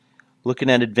looking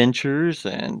at adventures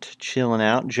and chilling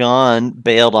out. John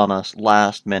bailed on us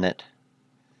last minute,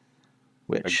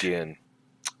 which, Again.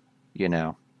 you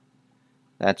know,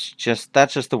 that's just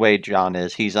the way John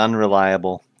is. He's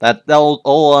unreliable. That old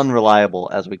unreliable,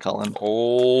 as we call him.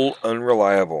 Old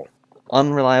unreliable.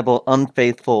 Unreliable,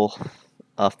 unfaithful,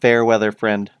 fair weather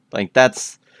friend. Like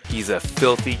that's He's a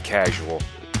filthy casual.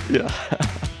 yeah.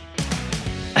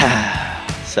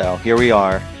 So here we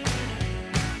are.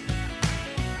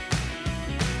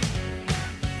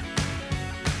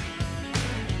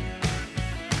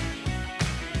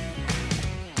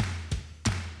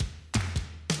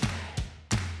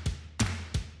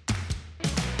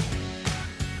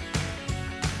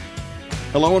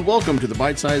 Hello and welcome to the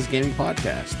Bite Size Gaming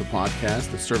Podcast, the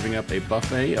podcast that's serving up a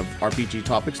buffet of RPG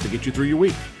topics to get you through your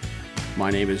week. My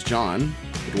name is John,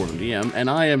 the Dwarven DM, and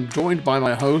I am joined by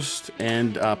my host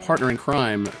and partner in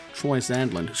crime, Troy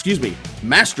Sandlin. Excuse me,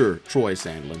 Master Troy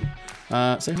Sandlin.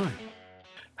 Say hi.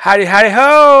 Howdy, howdy,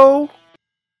 ho!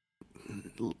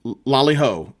 Lolly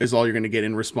ho is all you're going to get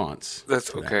in response.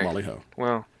 That's okay. Lolly ho.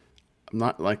 Well, I'm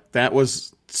not like that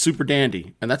was super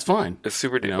dandy, and that's fine. it's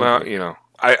super. You know? Well, you know,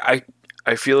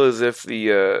 I feel as if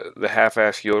the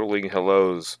half-ass yodeling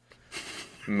hellos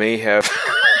may have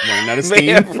Running out of may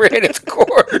steam. have ran its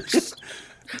course.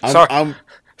 I'm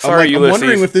Ulysses.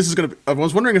 wondering if this is gonna. I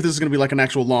was wondering if this is gonna be like an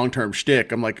actual long-term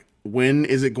shtick. I'm like, when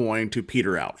is it going to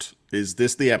peter out? Is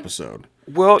this the episode?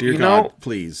 Well, Dear you God, know,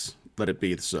 please let it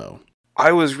be so.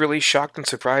 I was really shocked and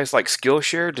surprised. Like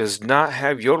Skillshare does not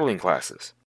have yodeling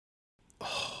classes.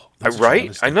 That's a Right?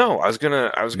 travesty. I know. I was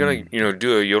gonna, you know,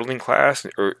 do a yodeling class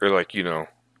or like, you know,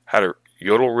 how to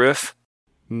yodel riff.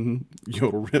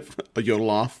 Yodel riff, a yodel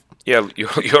off. Yeah,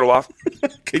 yodel off.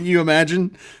 Can you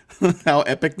imagine how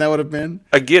epic that would have been?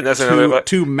 Again, that's another.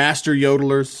 Two master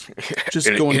yodelers just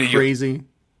In a- going in a- crazy.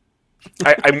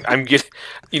 I'm getting,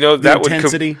 you know, The that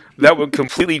intensity. that would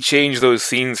completely change those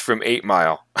scenes from 8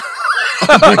 Mile.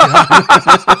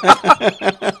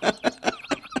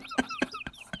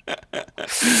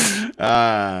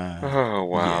 Oh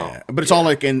wow! Yeah. But it's all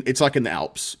like it's like in the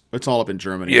Alps. It's all up in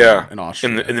Germany. Yeah, and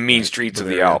Austria. in the mean streets of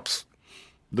the Bavaria. Alps,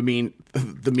 the mean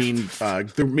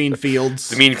fields, the mean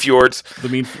fjords. the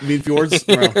mean fjords.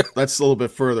 Well, that's a little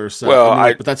bit further. So,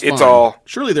 Well, but that's it's fine. all-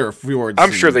 Surely there are fjords.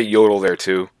 I'm sure they yodel there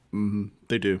too.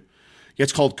 They do. Yeah,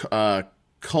 it's called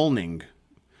culning,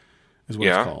 is what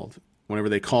Yeah. it's called. Whenever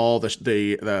they call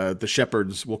the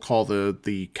shepherds will call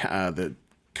the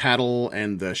cattle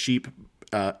and the sheep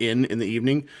in the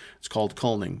evening. It's called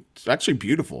culning. It's actually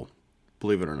beautiful,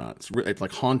 believe it or not. It's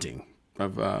like haunting.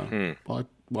 We'll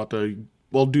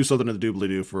do something to the doobly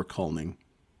doo for culning.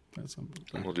 That's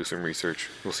something. We'll do some research.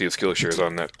 We'll see if Skillshare's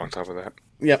on that. On top of that,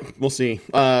 Yep, we'll see.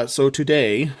 So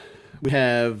today we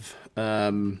have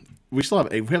we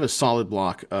have a solid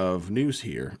block of news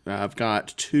here. I've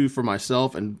got 2 for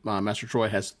myself, and Master Troy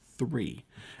has 3,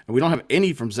 and we don't have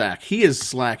any from Zach. He is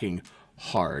slacking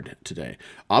hard today.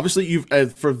 Obviously, you've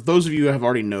for those of you who have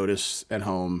already noticed at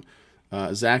home,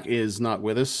 Zach is not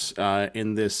with us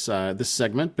in this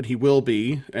segment, but he will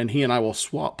be, and he and I will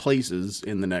swap places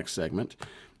in the next segment.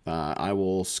 I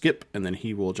will skip, and then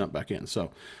he will jump back in.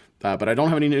 So. But I don't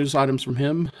have any news items from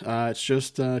him. It's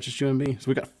just you and me.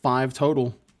 So we got 5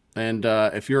 total. And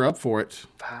if you're up for it,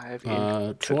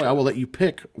 5 Troy, I will let you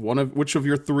pick which of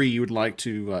your 3 you would like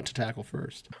to tackle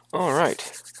first. All right.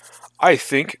 I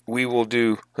think we will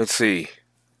do. Let's see.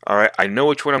 All right. I know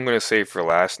which one I'm going to save for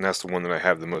last, and that's the one that I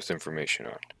have the most information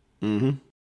on. Mm-hmm.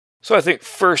 So I think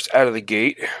first out of the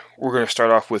gate, we're going to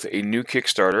start off with a new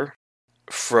Kickstarter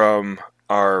from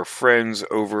our friends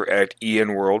over at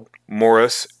EN World,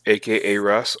 Morris, aka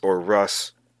Russ, or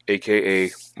Russ,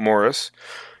 aka Morris.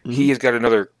 Mm-hmm. He has got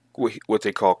another what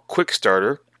they call quick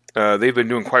starter. They've been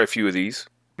doing quite a few of these.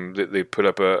 They put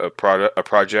up a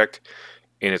project,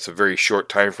 and it's a very short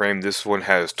time frame. This one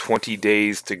has 20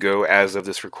 days to go as of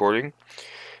this recording,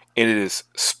 and it is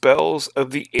Spells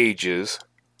of the Ages,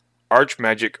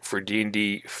 Archmagic for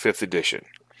D&D 5th edition.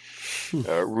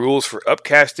 Rules for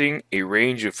upcasting a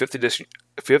range of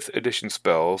 5th edition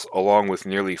spells, along with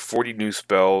nearly 40 new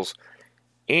spells,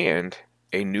 and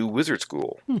a new wizard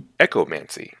school,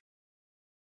 Echomancy.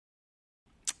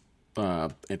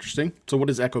 Interesting. So what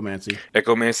is Echomancy?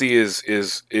 Echomancy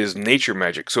is nature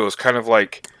magic, so it's kind of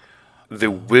like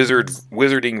the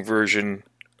wizarding version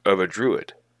of a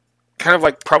druid. Kind of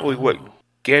like probably what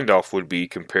Gandalf would be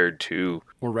compared to...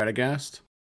 Or Radagast?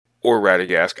 Or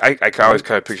Radagast. I always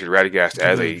kind of pictured Radagast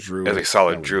as a Druid.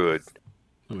 solid druid.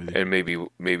 I'm with you. and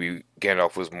maybe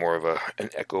Gandalf was more of an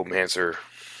echomancer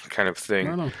kind of I thing.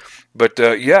 don't know. But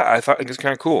yeah, I thought it was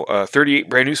kind of cool. 38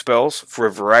 brand new spells for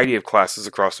a variety of classes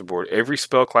across the board. Every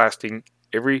spellcasting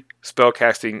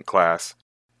class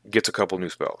gets a couple new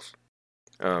spells.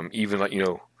 Even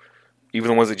even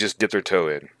the ones that just dip their toe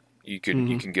in, you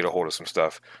can get a hold of some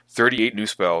stuff. 38 new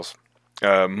spells,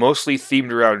 mostly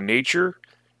themed around nature,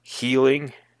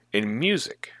 healing, and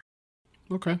music.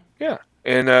 Okay. Yeah,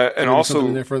 and Maybe also something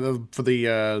in there for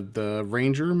the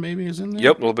ranger maybe is in there.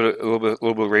 yep, a little bit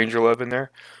of ranger love in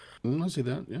there, I see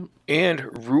that. Yeah.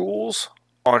 and rules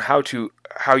on how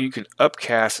you can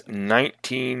upcast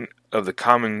 19 of the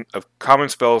common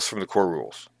spells from the core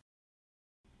rules.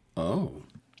 Oh.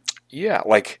 Yeah,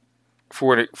 like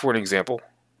for an example,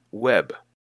 web.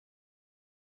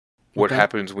 What Okay.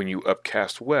 happens when you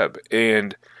upcast web?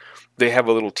 And they have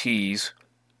a little tease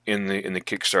in the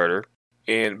Kickstarter,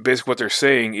 and basically what they're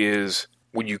saying is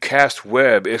when you cast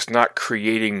web, it's not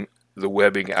creating the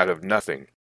webbing out of nothing.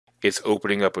 It's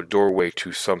opening up a doorway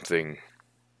to something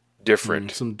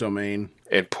different Some domain.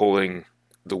 and pulling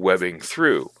the webbing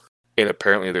through. And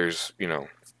apparently there's,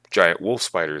 giant wolf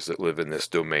spiders that live in this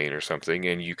domain or something,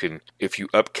 and if you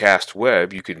upcast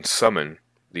web, you can summon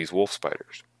these wolf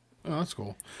spiders. Oh, that's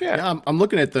cool. Yeah. Yeah, I'm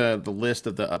looking at the list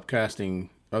of the upcasting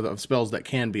of spells that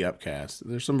can be upcast.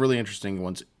 There's some really interesting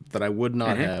ones that I would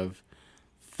not have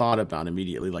thought about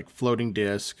immediately, like floating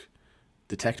disc,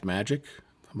 detect magic.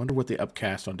 I wonder what the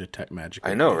upcast on detect magic.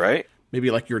 I know, right? Maybe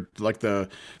I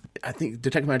think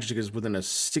detect magic is within a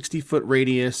 60-foot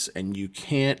radius, and you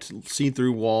can't see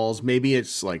through walls. Maybe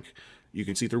it's like you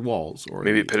can see through walls, or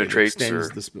Maybe it penetrates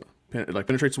extends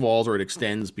penetrates walls, or it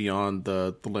extends beyond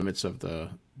the limits of the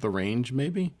range.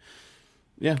 Maybe.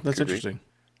 Yeah, that's Could be. interesting.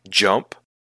 Jump,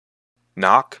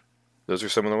 knock. Those are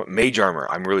some of the mage armor.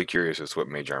 I'm really curious as to what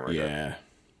mage armor does. Yeah.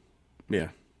 Yeah.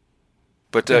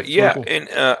 But That's really yeah, cool.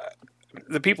 and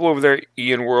the people over there, at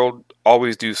Ian World,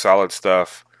 always do solid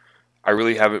stuff. I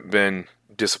really haven't been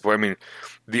disappointed. I mean,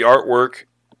 the artwork,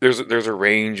 there's a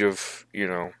range of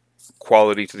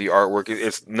quality to the artwork.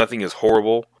 It's nothing is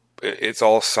horrible. It's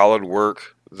all solid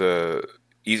work. The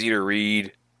easy to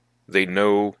read. They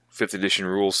know 5th edition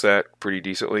rule set pretty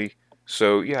decently.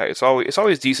 So yeah, it's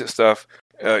always decent stuff.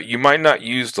 You might not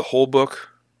use the whole book,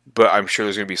 but I'm sure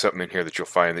there's going to be something in here that you'll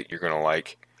find that you're going to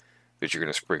like, that you're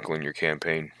going to sprinkle in your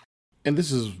campaign. And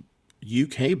this is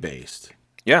UK based.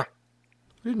 Yeah.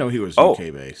 I didn't know he was Oh.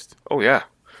 UK based. Oh yeah.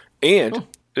 And Oh.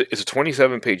 it's a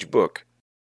 27-page book,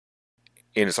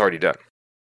 and it's already done.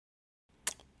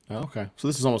 Oh, okay. So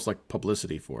this is almost like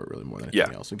publicity for it, really, more than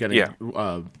anything else. And getting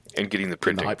And getting the the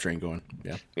printing. hype train going.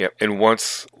 Yeah. Yeah. And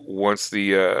once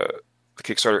the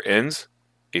Kickstarter ends,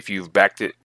 if you've backed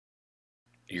it,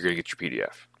 you're going to get your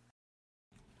PDF.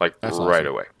 Like That's right awesome.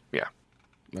 away. Yeah.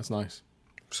 That's nice.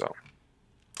 So.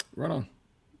 Right on.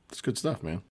 That's good stuff,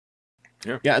 man.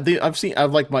 Yeah. Yeah. I've seen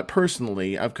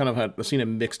a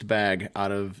mixed bag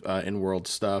out of in-world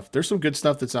stuff. There's some good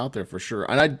stuff that's out there for sure.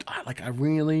 And I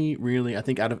really, really, I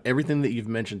think out of everything that you've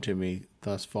mentioned to me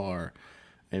thus far,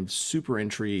 I'm super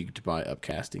intrigued by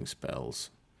upcasting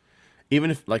spells. Even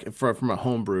if from a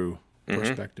homebrew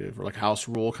perspective, or like house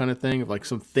rule kind of thing, of like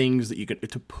some things that you can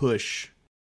to push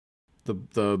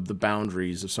the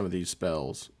boundaries of some of these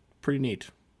spells. Pretty neat.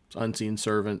 It's Unseen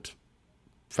Servant,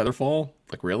 Featherfall.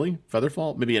 Like really,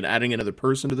 Featherfall? Maybe adding another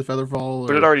person to the Featherfall.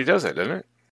 But it already does that, doesn't it?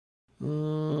 I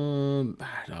don't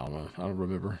know. I don't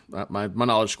remember. My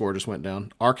knowledge score just went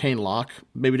down. Arcane Lock,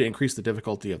 maybe to increase the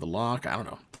difficulty of the lock. I don't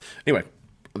know. Anyway,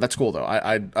 that's cool though.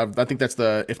 I think that's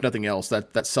if nothing else,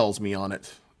 that sells me on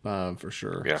it for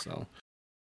sure. Yeah. So,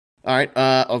 all right,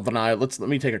 Vinay, let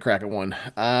me take a crack at one.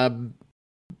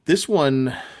 This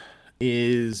one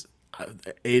is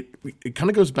it kind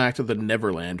of goes back to the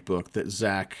Neverland book that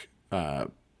Zach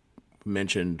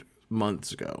mentioned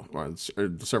months ago, or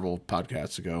several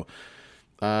podcasts ago,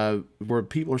 where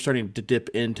people are starting to dip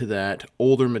into that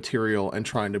older material and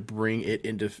trying to bring it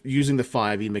into using the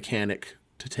 5e mechanic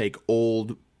to take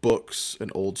old books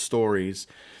and old stories.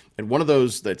 And one of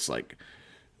those that's like,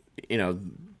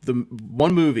 the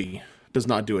one movie does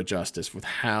not do it justice with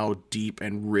how deep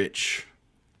and rich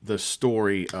the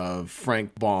story of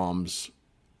Frank Baum's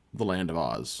The Land of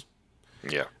Oz.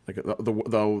 Yeah. Like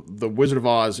the Wizard of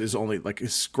Oz is only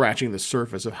is scratching the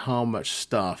surface of how much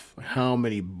stuff, how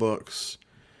many books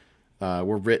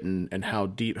were written, and how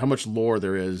much lore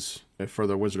there is for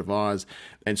the Wizard of Oz.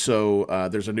 And so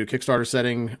there's a new Kickstarter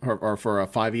setting or for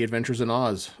 5e Adventures in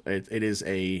Oz. It is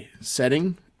a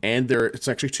setting, and it's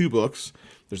actually 2 books.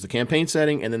 There's the campaign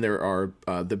setting, and then there are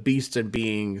the Beasts and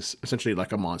Beings, essentially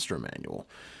like a monster manual.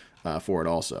 for it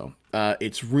also.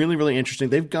 It's really, really interesting.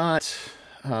 They've got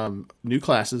new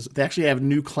classes. They actually have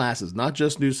new classes, not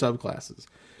just new subclasses.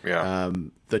 Yeah.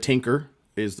 The Tinker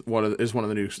is one of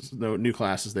the new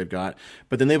classes they've got.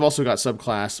 But then they've also got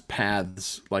subclass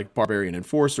paths like Barbarian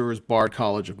Enforcers, Bard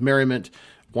College of Merriment.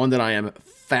 One that I am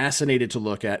fascinated to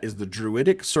look at is the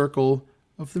Druidic Circle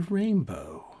of the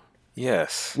Rainbow.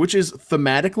 Yes. Which is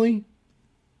thematically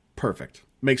perfect.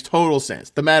 Makes total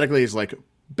sense. Thematically is like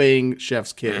bang,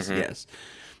 chef's kiss, yes.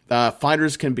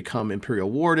 Fighters can become Imperial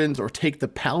Wardens or take the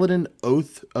Paladin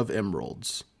Oath of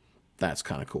Emeralds. That's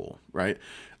kind of cool, right?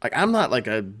 Like, I'm not like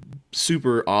a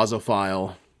super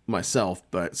Ozophile myself,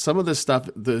 but some of the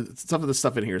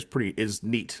stuff in here is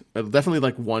neat. Definitely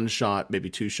like one shot, maybe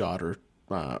two shot or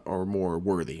more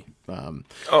worthy.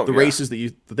 Races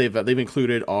that they've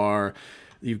included are,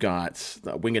 you've got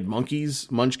winged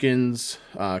monkeys, munchkins,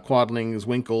 quadlings,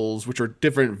 winkles, which are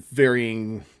different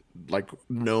varying like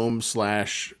gnome /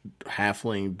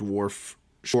 halfling, dwarf,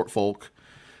 short folk,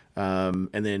 and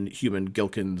then human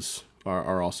gilkins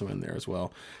are also in there as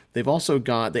well. They've also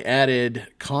they added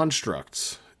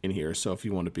constructs in here. So if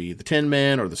you want to be the Tin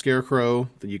Man or the Scarecrow,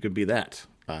 then you could be that.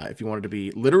 If you wanted to be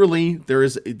literally,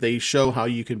 they show how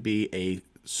you can be a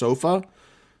sofa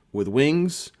with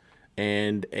wings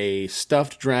and a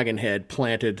stuffed dragon head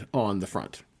planted on the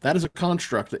front. That is a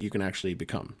construct that you can actually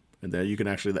become. And then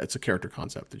that's a character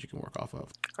concept that you can work off of.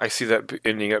 I see that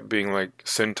ending up being like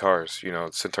centaurs.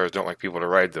 Centaurs don't like people to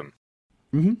ride them.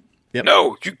 Mm-hmm. Yep.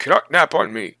 No, you cannot nap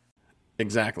on me.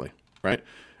 Exactly. Right.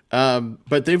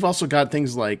 But they've also got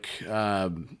things like,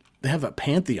 they have a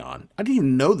pantheon. I didn't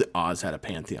even know that Oz had a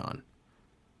pantheon.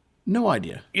 No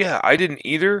idea. Yeah, I didn't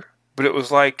either. But it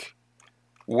was like,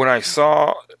 when I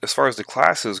saw, as far as the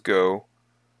classes go,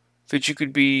 that you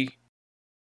could be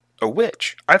a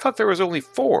witch. I thought there was only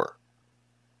 4.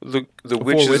 The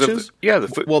witches?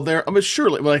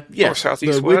 Surely, like, yeah, North, south,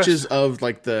 east, the west. Witches of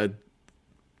like the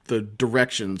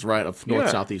directions, right, of north,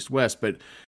 south, east, west. But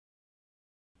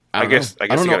I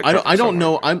don't know. I don't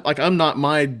know. I'm not.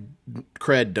 My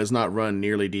cred does not run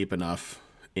nearly deep enough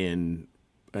in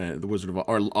the Wizard of Oz,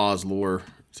 or Oz lore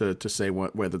to say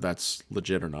whether that's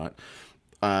legit or not.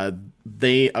 I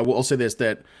will say this,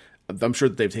 that I'm sure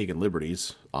that they've taken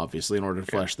liberties, obviously, in order to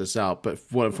flesh this out. But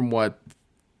from what,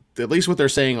 at least what they're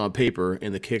saying on paper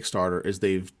in the Kickstarter, is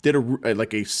they've did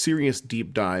a serious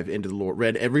deep dive into the lore,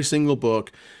 read every single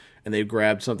book, and they've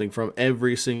grabbed something from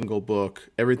every single book.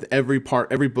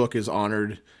 Every book is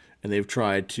honored, and they've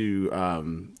tried to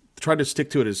stick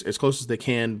to it as close as they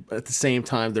can. But at the same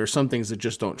time, there are some things that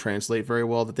just don't translate very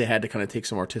well that they had to kind of take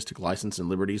some artistic license and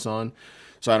liberties on.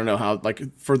 So I don't know how,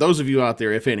 like, for those of you out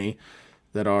there, if any,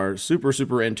 that are super,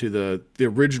 super into the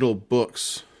original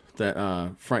books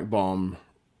that Frank Baum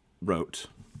wrote,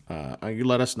 you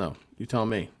let us know. You tell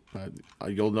me.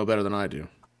 You'll know better than I do.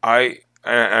 I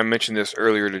mentioned this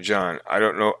earlier to John. I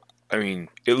don't know. I mean,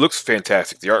 it looks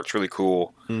fantastic. The art's really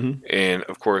cool. Mm-hmm. And,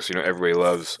 of course, everybody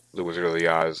loves the Wizard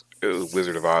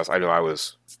of Oz. I know I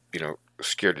was,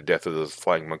 scared to death of those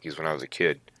flying monkeys when I was a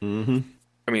kid. Mm-hmm.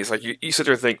 I mean, it's like you sit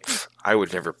there and think, I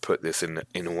would never put this in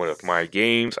one of my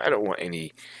games. I don't want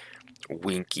any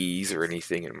Winkies or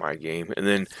anything in my game. And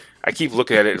then I keep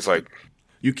looking at it, it's like,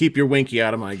 you keep your Winky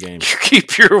out of my game. You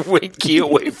keep your Winky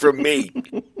away from me.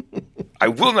 I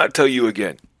will not tell you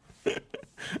again.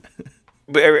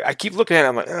 But I keep looking at it,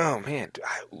 I'm like, oh man,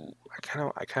 I kind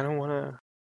of want to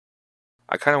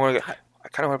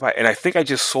buy it. And I think I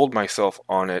just sold myself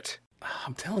on it.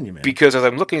 I'm telling you, man. Because as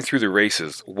I'm looking through the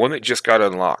races, one that just got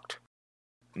unlocked,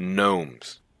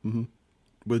 gnomes. Mm-hmm.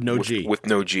 With no G. With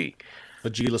no G.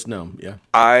 A G-less gnome, yeah.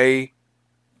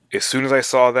 As soon as I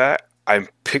saw that, I'm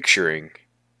picturing,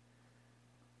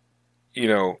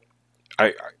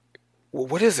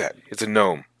 what is that? It's a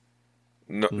gnome.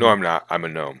 No, mm-hmm. No, I'm not. I'm a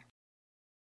gnome.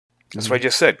 That's what I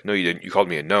just said. No, you didn't. You called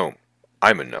me a gnome.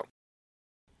 I'm a gnome.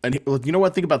 And you know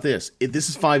what? Think about this. This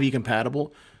is 5e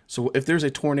compatible. So if there's a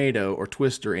tornado or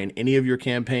twister in any of your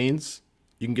campaigns,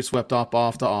 you can get swept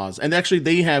off to Oz. And actually,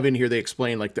 they have in here, they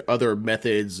explain like the other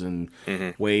methods and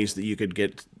ways that you could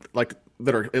get, like,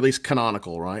 that are at least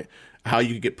canonical, right? How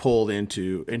you could get pulled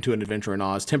into an adventure in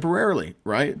Oz temporarily,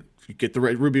 right? You get the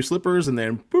ruby slippers, and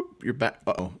then boop, you're back.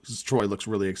 Uh-oh. Troy looks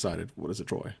really excited. What is it,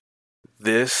 Troy?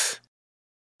 This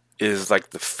is like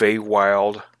the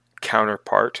Feywild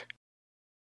counterpart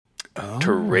to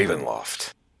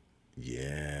Ravenloft.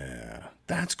 Yeah,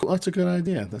 that's cool. That's a good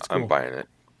idea. That's cool. I'm buying it.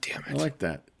 Damn it. I like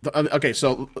that. Okay,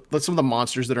 so let's some of the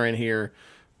monsters that are in here.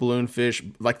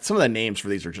 Balloonfish. Like, some of the names for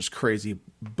these are just crazy.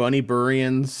 Bunny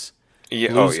Burians. Yeah.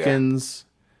 Blueskins.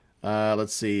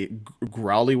 Let's see,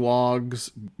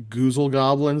 Growlywogs, Goozle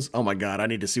Goblins. Oh my god, I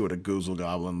need to see what a Goozle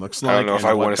Goblin looks I like. don't know if and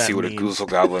I want to that see what a means. Goozle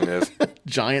Goblin is.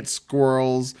 Giant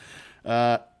squirrels,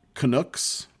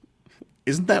 Canucks.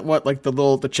 Isn't that what like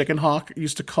the chicken hawk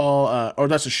used to call? Or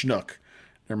that's a schnook.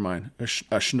 Never mind. A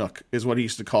schnook is what he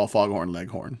used to call Foghorn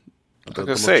Leghorn. I was going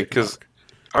to say, because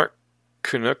aren't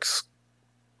Canucks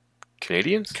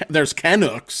Canadians? There's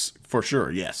Canucks for sure.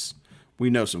 Yes, we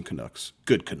know some Canucks.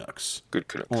 Good Canucks. Good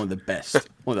Canucks. One of the best.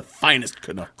 One of the finest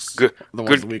Canucks. Good. The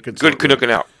ones that we consort Good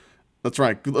Canucking out. That's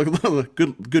right.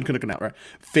 Good Canucking out. Right.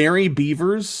 Fairy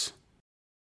beavers.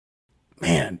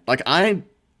 Man, like I'm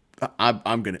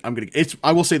gonna.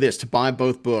 I will say this: to buy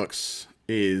both books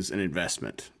is an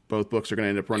investment. Both books are gonna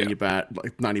end up running you about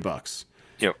like $90.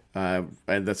 Yep.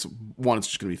 And that's one. It's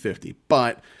just gonna be 50.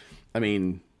 But I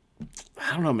mean,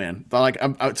 I don't know, man. Like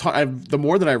the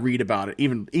more that I read about it,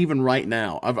 even right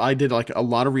now, I did like a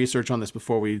lot of research on this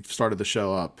before we started the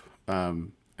show up.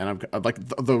 And I'm like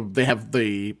they have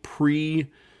the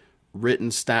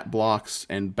pre-written stat blocks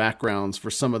and backgrounds for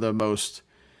some of the most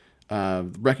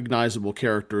recognizable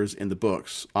characters in the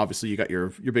books. Obviously, you got your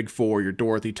big four: your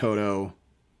Dorothy, Toto.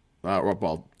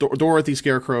 Dorothy,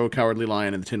 Scarecrow, Cowardly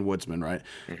Lion, and the Tin Woodsman, right?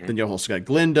 Mm-hmm. Then you also got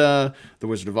Glinda, the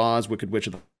Wizard of Oz, Wicked Witch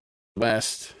of the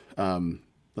West.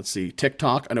 Let's see,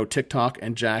 TikTok. I know TikTok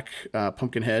and Jack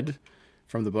Pumpkinhead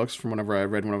from the books from whenever I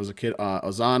read when I was a kid.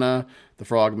 Ozana, the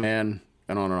Frogman,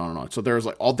 and on and on and on. So there's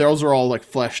like those are all like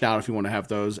fleshed out if you want to have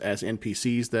those as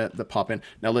NPCs that pop in.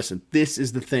 Now listen, this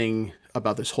is the thing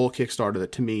about this whole Kickstarter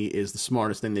that to me is the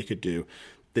smartest thing they could do.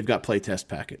 They've got playtest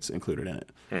packets included in it.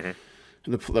 Mm-hmm.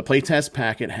 The playtest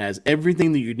packet has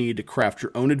everything that you need to craft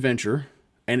your own adventure,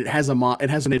 and it has an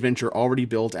adventure already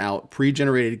built out,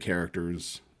 pre-generated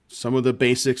characters, some of the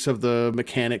basics of the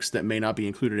mechanics that may not be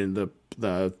included in the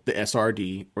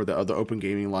SRD or the other open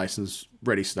gaming license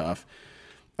ready stuff,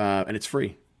 and it's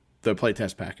free. The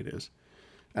playtest packet is,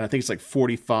 and I think it's like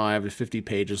 45 to 50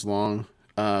 pages long.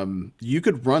 You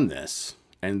could run this,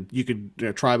 and you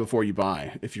could try before you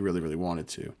buy if you really, really wanted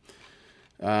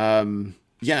to.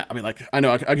 Yeah, I mean, like, I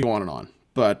know I could go on and on,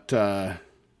 but I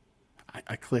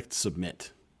clicked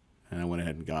submit, and I went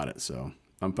ahead and got it, so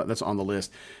that's on the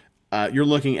list. You're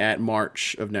looking at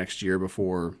March of next year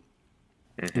before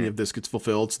any of this gets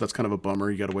fulfilled, so that's kind of a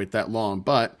bummer. You got to wait that long,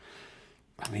 but,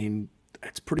 I mean,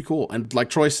 it's pretty cool. And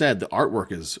like Troy said, the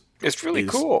artwork is really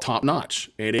cool. Top-notch.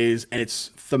 It is, and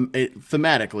it's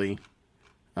thematically,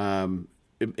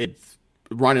 it's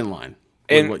right in line.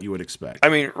 And what you would expect. I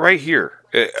mean, right here,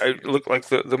 it look like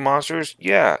the monsters.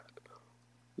 Yeah,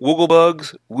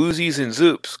 Wooglebugs, Woozies, and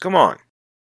Zoops. Come on,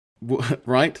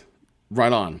 right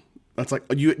on. That's like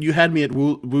you had me at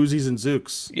Woozies and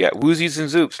Zooks. Yeah, Woozies and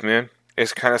Zoops, man.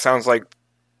 It kind of sounds like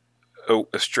a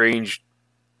strange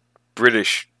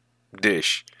British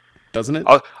dish, doesn't it?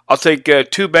 I'll take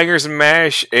 2 bangers and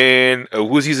mash and a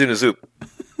Woozies and a Zoop.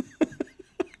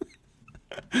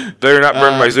 Better not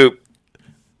burn my Zoop.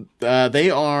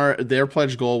 Their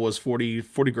pledge goal was 40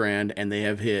 grand, and they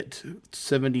have hit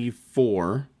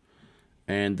 74,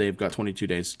 and they've got 22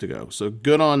 days to go. So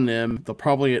good on them. They'll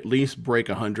probably at least break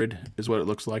 100 is what it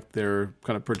looks like they're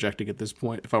kind of projecting at this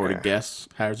point. If I were to guess,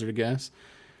 hazard a guess.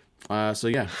 So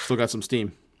yeah, still got some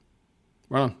steam.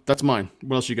 Right on. That's mine.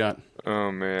 What else you got?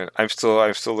 Oh man, I'm still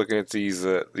looking at these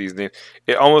names.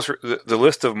 It almost the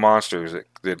list of monsters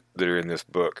that are in this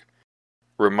book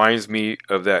reminds me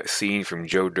of that scene from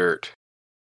Joe Dirt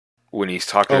when he's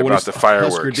talking about the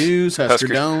fireworks. Husker do's, Husker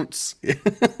don'ts.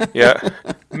 Yeah.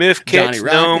 Myth kits,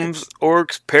 gnomes,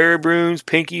 orcs, parabrooms,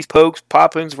 pinkies, pokes,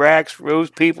 poppins, racks, rose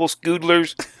people,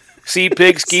 scoodlers, sea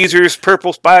pigs, skeezers,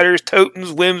 purple spiders,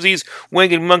 totens, whimsies,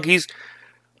 winged monkeys,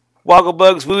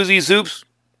 wogglebugs, woozies, zoops,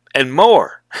 and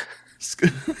more.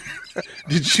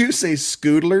 Did you say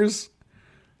scoodlers?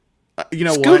 You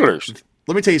know Scoodlers. What?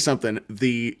 Let me tell you something.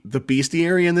 The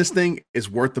bestiary in this thing is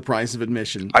worth the price of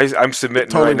admission. I'm submitting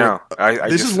totally right now.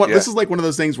 This is like one of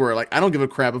those things where like I don't give a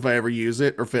crap if I ever use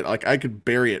it or if it like I could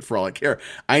bury it for all I care.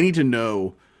 I need to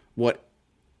know what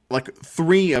like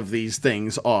 3 of these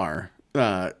things are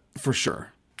for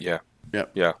sure. Yeah.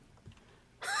 Yep. Yeah.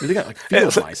 And they got like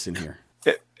field mice in here.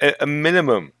 A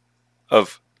minimum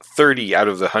of 30 out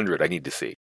of the 100 I need to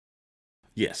see.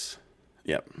 Yes.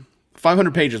 Yep.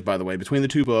 500 pages, by the way, between the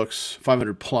 2 books.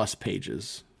 500 plus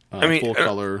pages. I mean, full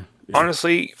color. Yeah.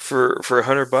 Honestly, for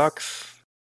 $100,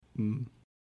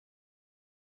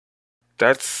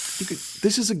 that's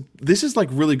this is like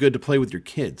really good to play with your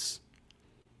kids,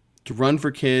 to run for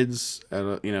kids.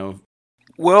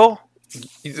 Well,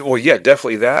 yeah,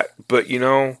 definitely that. But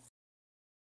you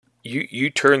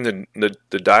turn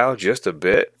the dial just a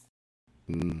bit,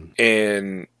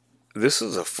 and this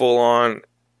is a full-on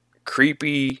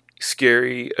creepy,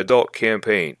 scary adult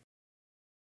campaign.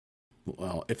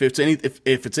 Well, if it's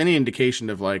any indication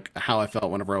of like how I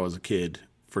felt whenever I was a kid,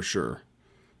 for sure.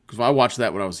 Because I watched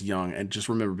that when I was young and just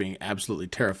remember being absolutely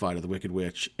terrified of the Wicked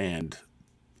Witch and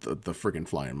the friggin'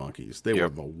 flying monkeys. They were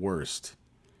the worst.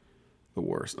 The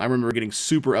worst. I remember getting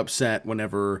super upset when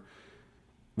everyone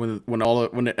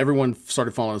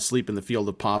started falling asleep in the field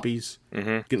of poppies.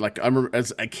 Mm-hmm. Like I remember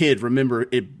as a kid, remember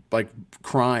it like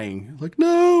crying, like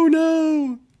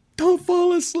no, don't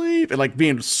fall asleep, and like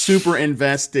being super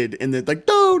invested in the like,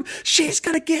 dude, she's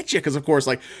gonna get you, because of course,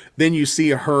 like then you see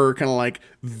her kind of like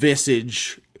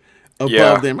visage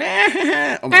above them.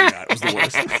 Oh my god, it was the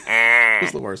worst. It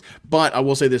was the worst. But I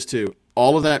will say this too: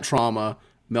 all of that trauma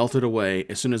melted away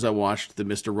as soon as I watched the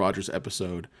Mr. Rogers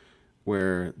episode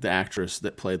where the actress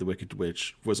that played the Wicked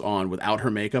Witch was on without her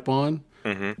makeup on.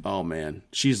 Mm-hmm. Oh man,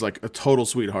 she's like a total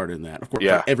sweetheart in that. Of course,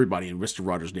 like everybody in Mr.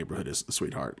 Rogers' Neighborhood is a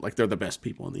sweetheart. Like they're the best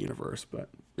people in the universe. But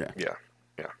yeah.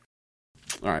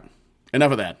 All right,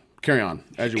 enough of that. Carry on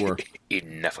as you were.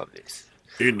 Enough of this.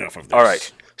 All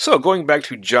right. So going back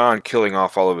to John killing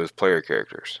off all of his player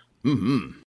characters.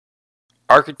 Mm-hmm.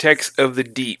 Architects of the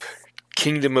Deep,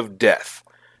 Kingdom of Death.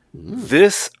 Mm.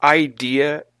 This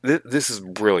idea, this is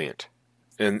brilliant.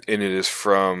 And it is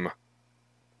from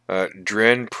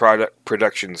Dren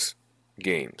Productions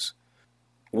games.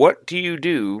 What do you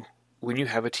do when you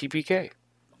have a TPK?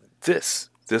 This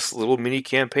little mini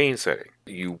campaign setting.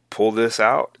 You pull this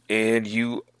out and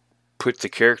you put the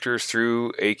characters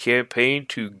through a campaign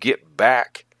to get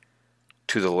back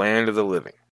to the land of the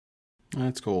living.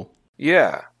 That's cool.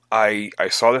 Yeah, I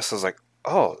saw this. I was like,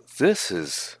 oh, this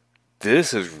is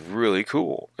really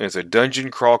cool. And it's a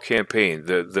dungeon crawl campaign.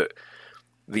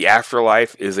 The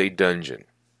afterlife is a dungeon,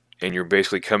 and you're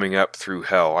basically coming up through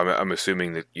hell. I'm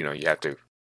assuming that you have to,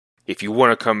 if you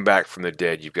want to come back from the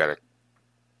dead, you've got to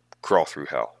crawl through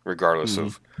hell, regardless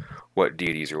of what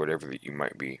deities or whatever that you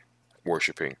might be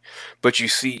worshiping. But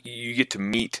you get to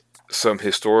meet some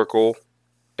historical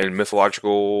and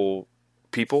mythological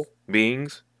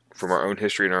beings from our own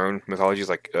history and our own mythologies,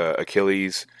 like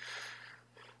Achilles,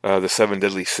 the 7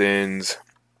 deadly sins.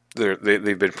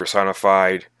 They've been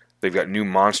personified. They've got new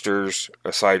monsters.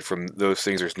 Aside from those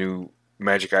things, there's new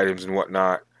magic items and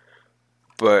whatnot.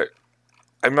 But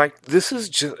I'm like, this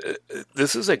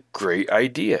is a great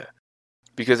idea,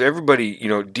 because everybody,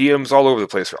 DMs all over the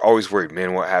place are always worried.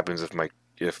 Man, what happens if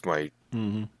my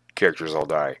characters all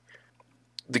die?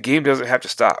 The game doesn't have to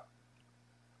stop.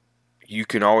 You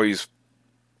can always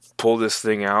pull this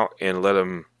thing out and let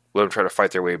them try to fight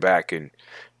their way back, and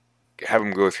have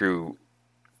them go through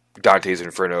Dante's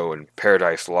Inferno and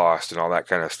Paradise Lost and all that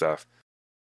kind of stuff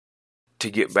to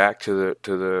get back to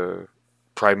the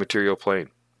prime material plane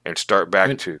and start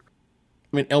back to.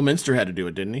 I mean, Elminster had to do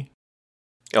it, didn't he?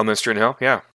 Elminster in Hell,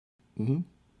 yeah. Mm-hmm.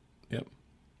 Yep.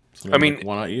 So I mean,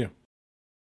 why not you?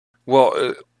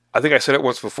 Well, I think I said it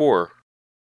once before.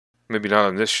 Maybe not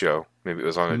on this show. Maybe it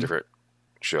was on a different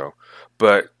show.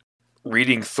 But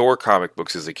reading Thor comic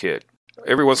books as a kid,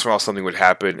 every once in a while something would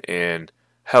happen, and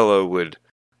Hela would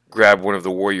grab one of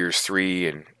the Warriors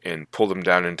 3 and pull them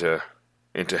down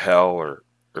into hell or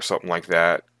something like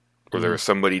that. Or there was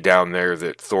somebody down there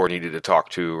that Thor needed to talk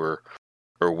to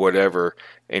or whatever,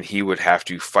 and he would have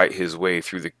to fight his way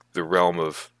through the realm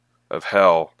of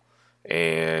hell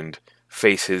and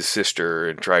face his sister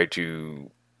and try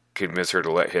to convince her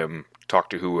to let him talk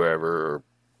to whoever or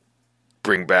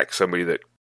bring back somebody that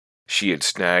she had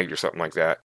snagged or something like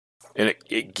that. And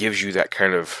it gives you that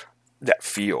kind of that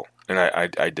feel, and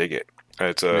I dig it.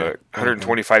 It's a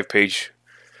 125-page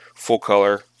full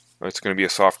color. It's going to be a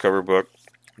soft cover book,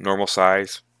 normal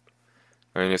size,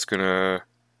 and it's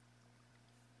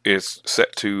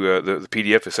set to the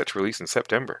PDF is set to release in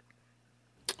September.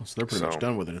 So they're pretty much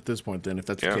done with it at this point. Then, if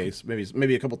that's the case,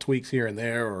 maybe a couple tweaks here and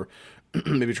there, or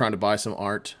maybe trying to buy some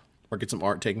art or get some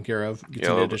art taken care of. Get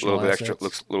some a little bit extra,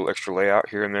 looks a little extra layout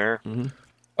here and there. Mm-hmm.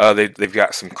 They've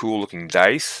got some cool looking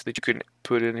dice that you can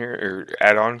put in here or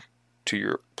add on to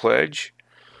your pledge.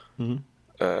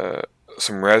 Mm-hmm.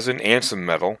 Some resin and some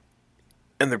metal,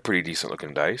 and they're pretty decent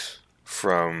looking dice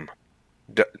from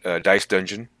Dice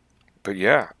Dungeon. But you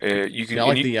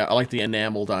can. Yeah, I like the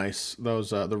enamel dice. Those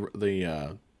the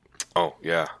red,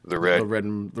 the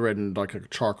red and like a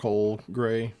charcoal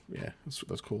gray. Yeah,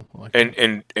 that's cool. I like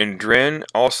that. And Dren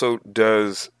also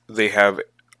does. They have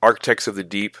Architects of the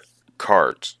Deep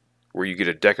cards where you get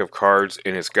a deck of cards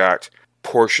and it's got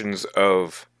portions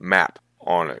of map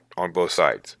on it on both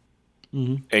sides,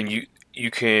 and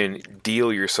you can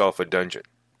deal yourself a dungeon.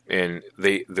 And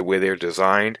the way they're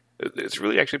designed, It's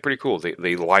really actually pretty cool.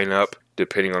 They line up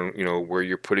depending on where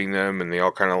you're putting them, and they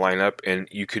all kind of line up, and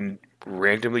you can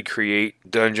randomly create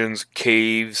dungeons,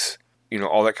 caves,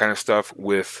 all that kind of stuff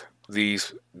with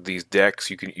these decks.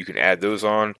 You can add those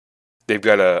on. They've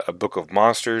got a book of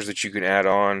monsters that you can add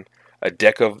on, a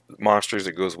deck of monsters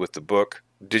that goes with the book,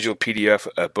 digital PDF,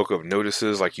 a book of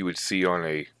notices like you would see on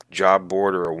a job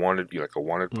board or a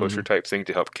wanted poster type thing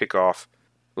to help kick off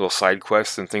little side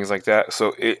quests and things like that.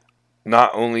 So it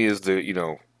not only is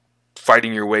the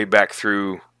fighting your way back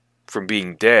through from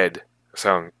being dead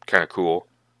sound kind of cool,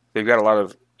 they've got a lot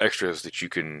of extras that you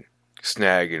can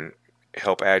snag and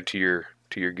help add to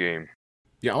your game.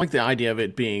 Yeah, I like the idea of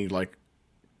it being like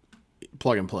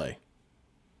plug and play.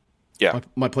 Yeah,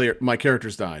 my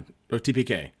characters died. Or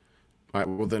TPK. All right,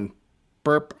 well then,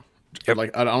 burp. Yep.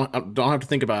 Like I don't have to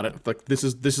think about it. Like this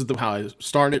is how I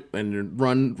start it and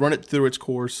run it through its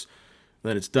course.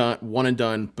 Then it's done, one and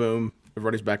done. Boom,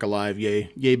 everybody's back alive.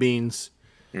 Yay beans.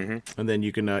 Mm-hmm. And then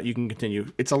you can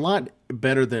continue. It's a lot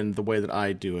better than the way that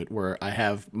I do it, where I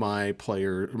have my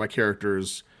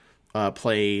characters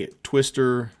play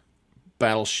Twister,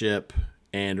 Battleship,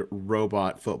 and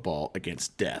Robot Football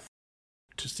against Death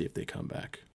to see if they come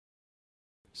back.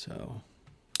 So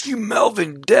you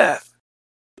Melvin Death.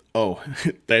 Oh,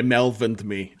 they Melvined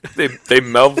me. They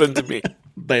Melvined me.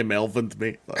 They Melvined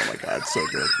me. Oh my god, so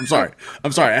good. I'm sorry.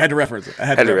 I had to reference it.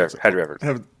 Had to reference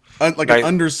it. Like nice.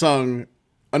 An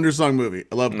undersung movie.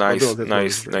 I love.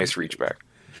 Nice reach back.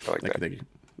 I like that. Thank you.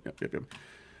 Yep.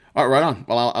 All right, right on.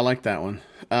 Well, I like that one.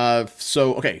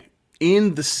 So okay,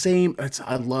 in the same.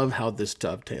 I love how this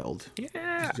dovetailed.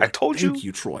 Yeah, I told you. Thank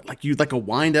you, Troy. Like a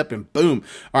wind up and boom.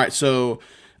 All right, so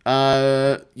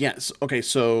yes. Okay,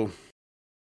 so.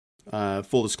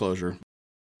 Full disclosure.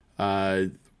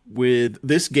 With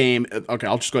this game, okay,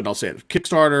 I'll just go ahead and I'll say it.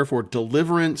 Kickstarter for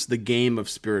Deliverance, the game of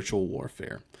spiritual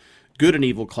warfare. Good and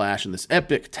evil clash in this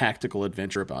epic tactical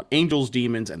adventure about angels,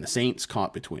 demons, and the saints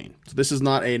caught between. So this is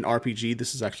not an RPG.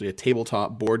 This is actually a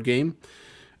tabletop board game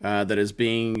that has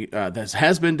been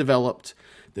developed.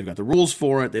 They've got the rules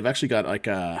for it. They've actually got like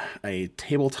a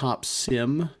tabletop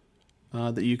sim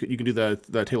that you can do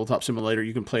the tabletop simulator.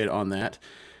 You can play it on that.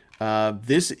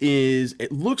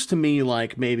 It looks to me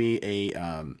like maybe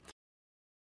a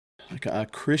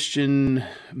Christian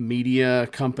media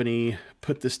company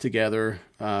put this together.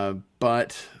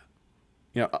 But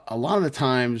a lot of the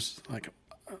times, like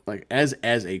as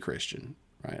a Christian,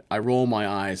 right, I roll my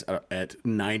eyes at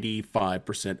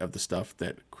 95% of the stuff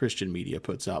that Christian media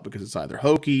puts out because it's either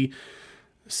hokey,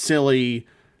 silly,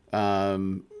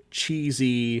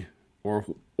 cheesy, or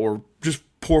just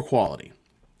poor quality.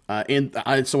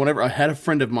 So whenever I had a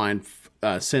friend of mine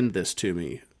send this to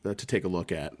me to take a look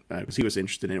at, because he was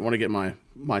interested in it, I want to get my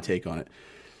take on it.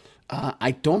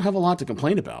 I don't have a lot to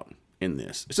complain about in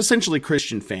this. It's essentially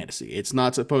Christian fantasy. It's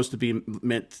not supposed to be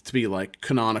meant to be like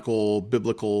canonical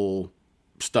biblical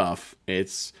stuff.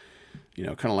 It's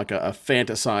kind of like a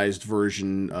fantasized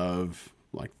version of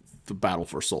like the Battle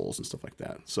for Souls and stuff like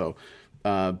that. So.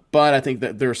 But I think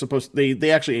that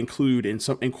they actually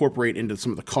incorporate into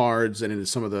some of the cards and into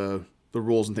some of the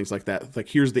rules and things like that. Like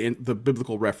here's the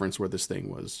biblical reference where this thing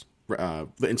was,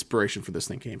 the inspiration for this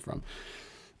thing came from.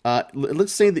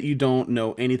 Let's say that you don't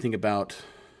know anything about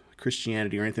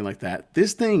Christianity or anything like that.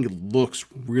 This thing looks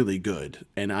really good,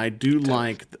 and I do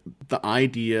like the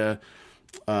idea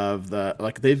of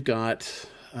they've got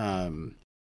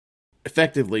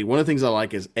effectively one of the things I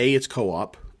like is it's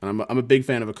co-op. I'm a big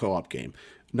fan of a co-op game.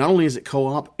 Not only is it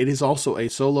co-op, it is also a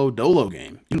solo dolo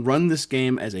game. You can run this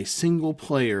game as a single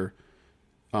player,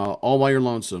 all by your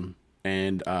lonesome,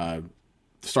 and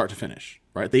start to finish.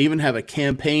 Right? They even have a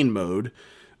campaign mode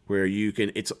where you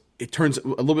can. It turns a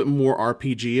little bit more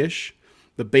RPG-ish.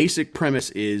 The basic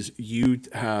premise is you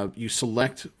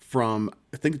select from,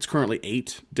 I think it's currently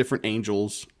 8 different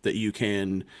angels that you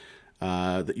can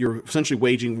that you're essentially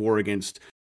waging war against.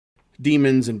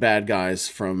 Demons and bad guys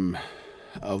from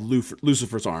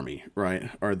Lucifer's army,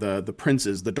 right? Or the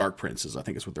princes, the dark princes, I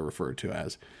think is what they're referred to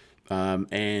as.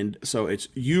 And so it's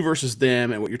you versus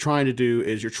them, and what you're trying to do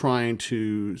is you're trying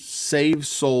to save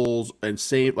souls and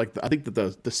save, I think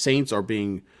that the saints are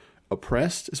being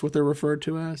oppressed is what they're referred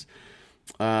to as.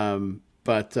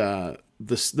 But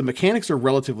the mechanics are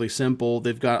relatively simple.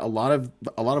 They've got a lot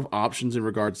of options in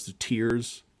regards to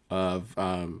tiers of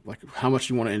how much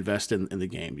you want to invest in the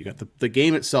game. You got the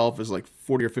game itself is like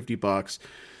 $40 or $50.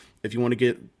 If you want to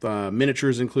get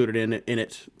miniatures included in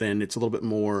it, then it's a little bit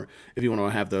more. If you want to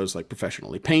have those like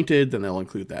professionally painted, then they'll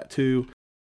include that too.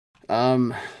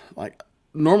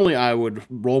 Normally I would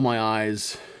roll my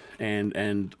eyes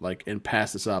and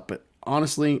pass this up, but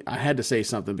honestly, I had to say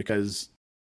something because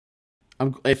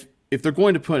if they're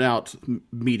going to put out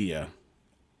media,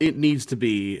 it needs to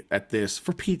be at this.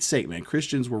 For Pete's sake, man,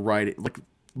 Christians were writing like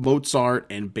Mozart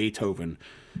and Beethoven,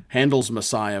 Handel's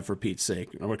Messiah, for Pete's sake.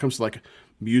 When it comes to like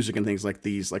music and things like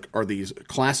these, like are these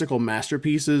classical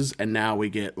masterpieces, and now we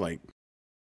get like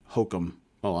hokum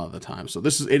a lot of the time. So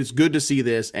it is good to see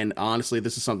this, and honestly,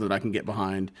 this is something that I can get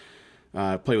behind.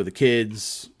 Play with the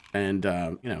kids, and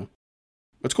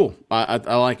it's cool. I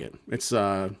like it. It's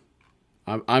I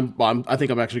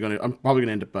think I'm probably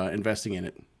gonna end up investing in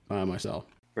it myself.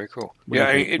 Very cool.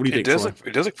 What do you think? It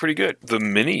does look pretty good. The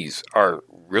minis are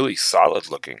really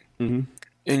solid looking, Mm-hmm.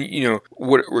 and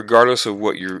regardless of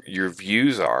what your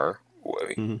views are,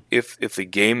 Mm-hmm. if the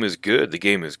game is good, the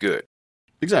game is good.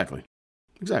 Exactly.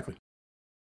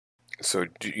 So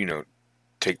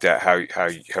take that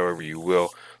however you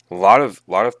will. A lot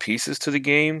of pieces to the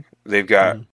game. They've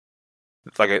got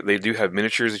they do have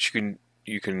miniatures that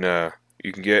you can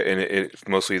get, and it's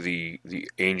mostly the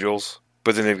angels.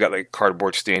 But then they've got like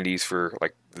cardboard standees for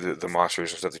like the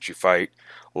monsters and stuff that you fight.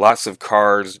 Lots of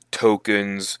cards,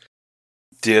 tokens,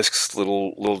 discs,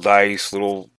 little dice,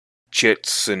 little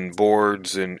chits and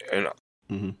boards and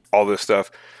all this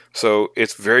stuff. So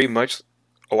it's very much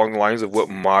along the lines of what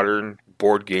modern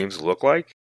board games look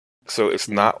like. So it's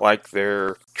not like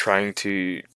they're trying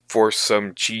to force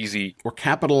some cheesy or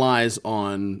capitalize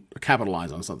on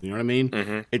something. You know what I mean?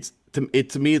 Mm-hmm. It's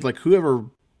to me like whoever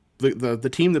the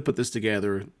team that put this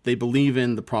together, they believe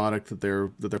in the product that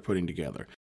they're putting together,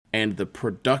 and the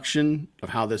production of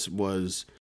how this was,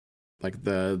 like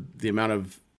the amount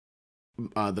of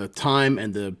the time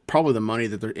and probably the money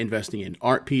that they're investing in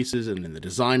art pieces and in the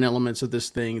design elements of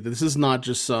this thing. This is not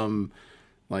just some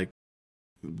like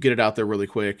get it out there really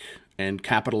quick and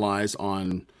capitalize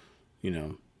on,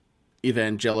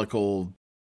 evangelical,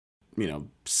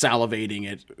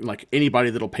 salivating at like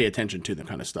anybody that'll pay attention to them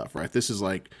kind of stuff, right? This is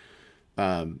like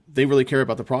they really care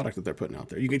about the product that they're putting out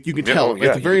there. You can tell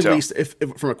at the very least, if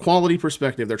from a quality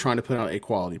perspective, they're trying to put out a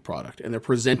quality product, and they're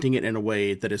presenting it in a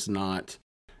way that is not,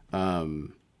 I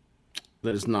don't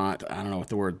know what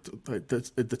the word,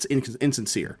 that's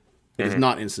insincere. It is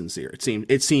not insincere.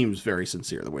 It seems very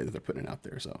sincere the way that they're putting it out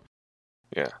there. So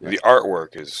yeah. The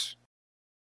artwork is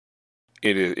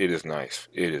nice.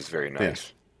 It is very nice.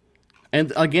 Yeah.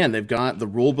 And again, they've got the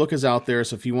rule book is out there,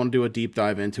 so if you want to do a deep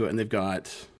dive into it, and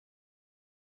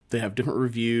they have different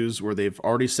reviews where they've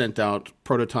already sent out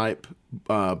prototype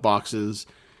boxes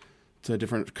to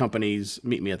different companies.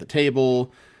 Meet Me at the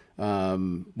Table,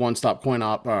 One Stop Coin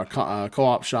Op,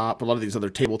 Co-op Shop, a lot of these other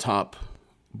tabletop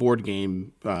board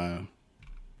game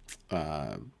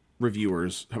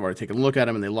reviewers have already taken a look at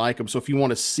them and they like them. So if you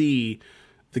want to see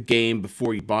the game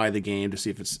before you buy the game to see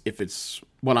if it's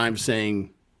what I'm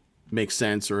saying makes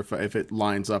sense or if it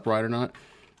lines up right or not,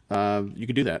 you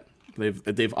could do that.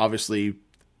 They've obviously,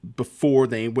 before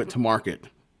they went to market,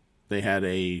 they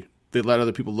let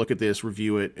other people look at this,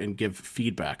 review it, and give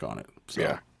feedback on it.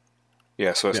 So.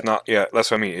 Yeah. So it's not. Yeah,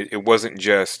 that's what I mean. It wasn't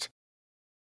just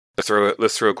let's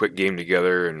throw a quick game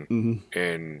together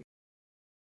and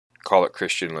call it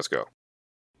Christian. Let's go.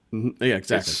 Mm-hmm. Yeah,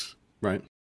 exactly. Right.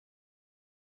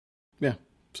 Yeah.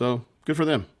 So good for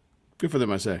them. Good for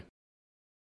them, I say.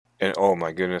 And oh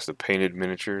my goodness, the painted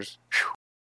miniatures. Whew.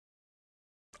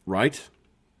 Right.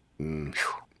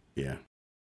 Yeah.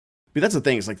 But that's the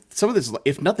thing. It's like some of this,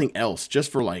 if nothing else,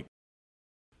 just for like,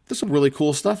 there's some really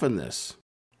cool stuff in this.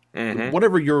 Mm-hmm.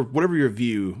 Whatever your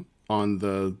view on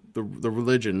the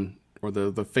religion or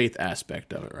the faith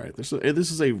aspect of it, right? This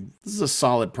is a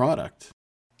solid product.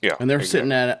 Yeah. And they're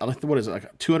sitting at like what is it,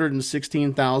 like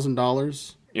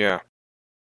 $216,000? Yeah.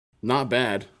 Not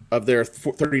bad of their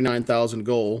 39,000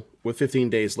 goal with 15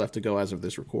 days left to go as of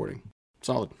this recording.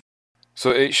 Solid. So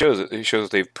it shows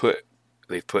they've put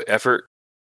effort,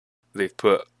 they've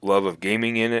put love of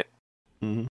gaming in it.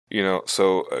 Mm-hmm.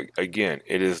 So again,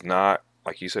 it is not,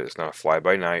 like you said, it's not a fly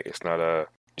by night. It's not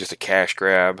just a cash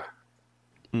grab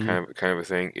kind of a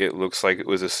thing. It looks like it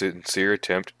was a sincere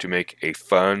attempt to make a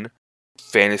fun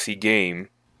fantasy game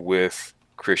with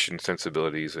Christian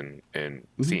sensibilities and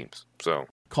themes. So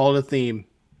call it a theme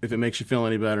if it makes you feel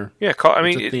any better. Yeah,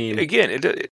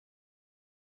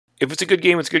 if it's a good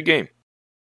game, it's a good game.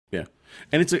 Yeah,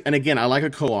 and again, I like a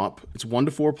co-op. It's 1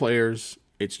 to 4 players.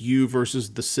 It's you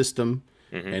versus the system,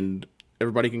 and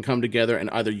everybody can come together, and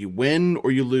either you win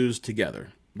or you lose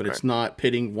together. But it's not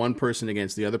pitting one person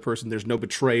against the other person. There's no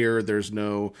betrayer. There's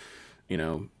no,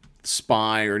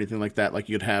 spy or anything like that, like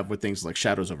you'd have with things like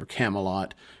Shadows over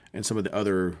Camelot and some of the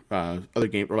other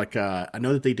games. Or like I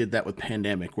know that they did that with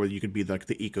Pandemic, where you could be like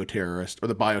the eco-terrorist or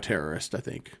the bioterrorist. I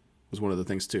think was one of the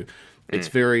things too.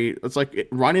 It's like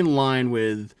right in line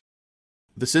with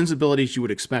the sensibilities you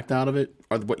would expect out of it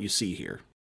are what you see here.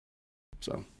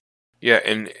 So, yeah,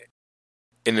 and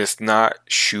it's not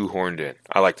shoehorned in.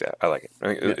 I like that. I like it.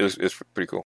 I think it's pretty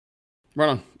cool. Right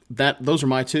on. Those are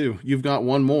my two. You've got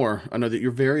one more. I know that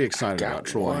you're very excited about,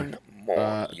 Troy. One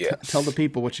more. Yes. Tell the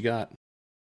people what you got.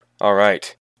 All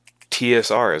right.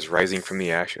 TSR is rising from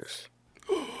the ashes.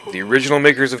 The original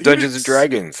makers of Dungeons and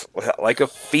Dragons, like a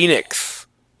phoenix,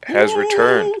 has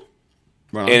returned.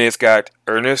 Right on. And it's got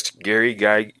Ernest Gary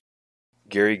Gygax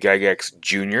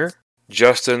Jr.,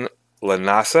 Justin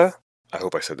Lanasa, I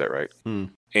hope I said that right,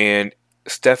 and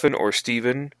Stefan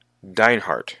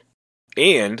Deinhardt,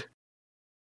 and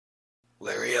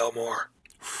Larry Elmore.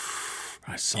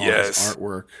 I saw his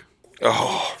artwork.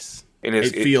 Oh, Yes. and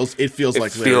It feels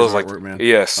like Larry's artwork, man.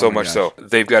 Yeah, so much gosh. so.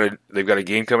 They've got a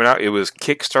game coming out. It was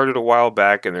kickstarted a while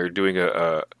back, and they're doing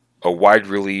a wide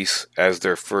release as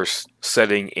their first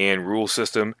setting and rule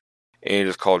system, and it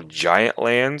is called Giant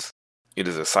Lands. It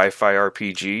is a sci-fi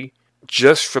RPG.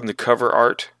 Just from the cover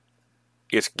art,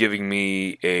 it's giving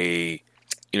me a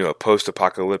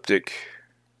post-apocalyptic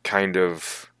kind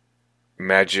of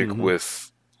magic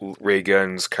with ray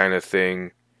guns kind of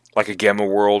thing, like a Gamma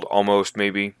World almost,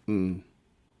 maybe.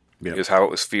 Yep. Is how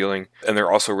it was feeling. And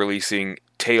they're also releasing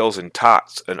Tales and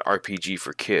Tots, an RPG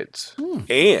for kids.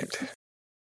 And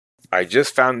I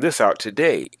just found this out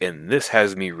today, and this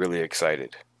has me really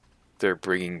excited. They're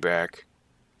bringing back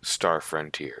Star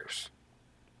Frontiers.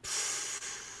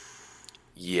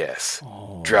 Yes.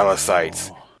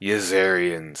 Dralicites.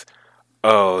 Ysarians.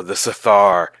 Oh, the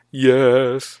Sethar.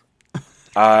 Yes.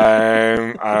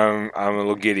 I'm a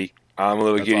little giddy. I'm a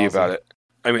little giddy awesome. about it.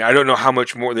 I mean, I don't know how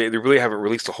much more. They really haven't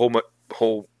released a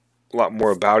whole lot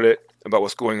more about it, about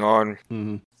what's going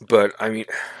on. But, I mean,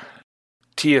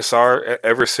 TSR,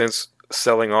 ever since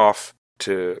selling off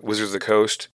to Wizards of the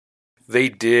Coast, they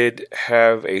did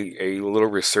have a little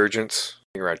resurgence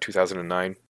around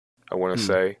 2009, I want to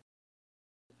say.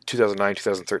 2009,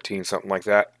 2013, something like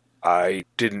that. I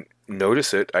didn't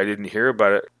notice it. I didn't hear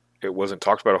about it. It wasn't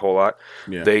talked about a whole lot.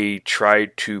 Yeah. They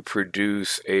tried to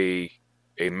produce a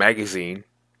magazine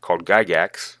called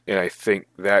Gygax, and I think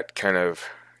that kind of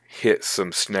hit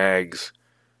some snags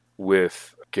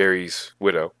with Gary's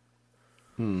widow.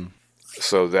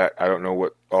 So that, I don't know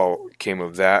what all came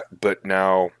of that, but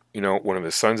now, one of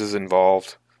his sons is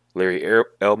involved. Larry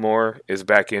Elmore is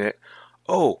back in it.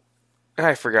 Oh, and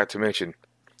I forgot to mention,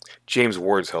 James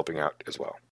Ward's helping out as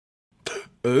well.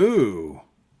 Ooh.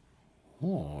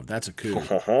 Oh, that's a coup.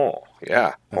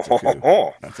 Yeah. That's a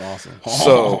coup. That's awesome.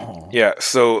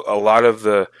 So a lot of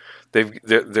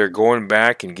they're going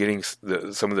back and getting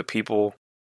some of the people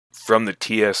from the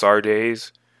TSR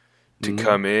days to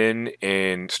come in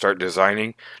and start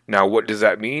designing. Now, what does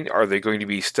that mean? Are they going to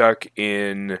be stuck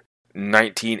in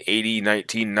 1980,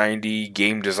 1990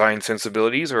 game design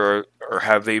sensibilities, or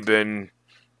have they been,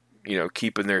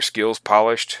 keeping their skills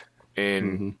polished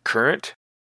and current?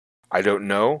 I don't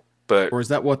know. But, or is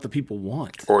that what the people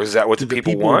want? Or is that what the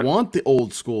people want? Want the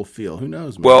old school feel? Who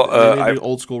knows? Man? Well, maybe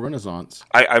old school Renaissance.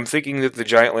 I'm thinking that the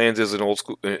Giant Lands is an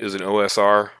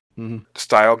OSR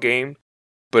style game,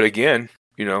 but again,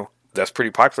 that's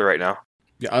pretty popular right now.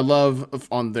 Yeah, I love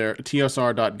on their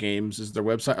tsr.games is their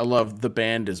website. I love The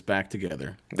Band is Back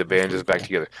Together. The Band is Back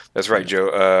Together. That's right,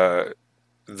 Joe.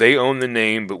 They own the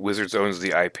name, but Wizards owns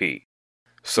the IP,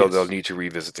 so they'll need to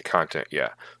revisit the content.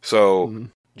 Yeah, so.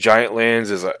 Giant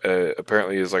Lands is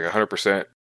apparently is like 100%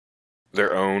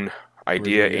 their own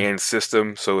idea and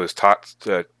system. So is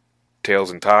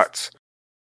Tales and Tots.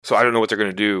 So I don't know what they're going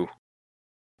to do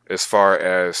as far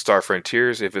as Star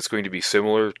Frontiers. If it's going to be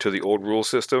similar to the old rule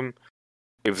system,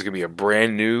 if it's going to be a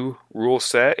brand new rule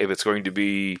set, if it's going to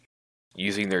be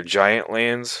using their Giant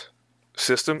Lands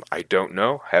system, I don't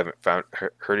know. Haven't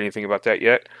heard anything about that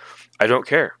yet. I don't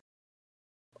care.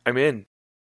 I'm in.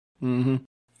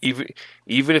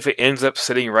 Even if it ends up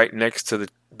sitting right next to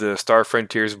the Star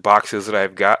Frontiers boxes that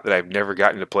I've never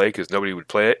gotten to play because nobody would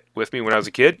play it with me when I was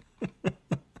a kid,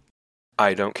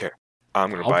 I don't care.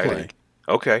 I'm going to buy it.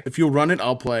 Okay. If you'll run it,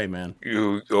 I'll play, man.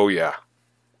 Oh, yeah.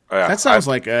 That sounds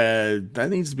like that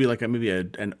needs to be like maybe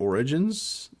an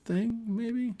Origins thing,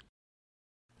 maybe?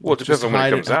 Well, it depends on when it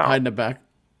comes out. Hide in the back.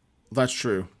 That's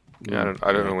true. Yeah,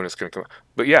 I don't know when it's going to come out.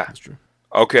 But yeah. That's true.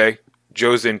 Okay.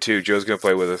 Joe's in too. Joe's going to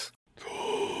play with us.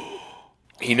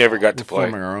 He never got to play. We're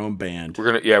forming our own band.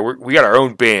 We got our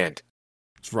own band.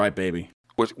 That's right, baby.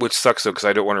 Which sucks though, because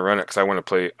I don't want to run it because I want to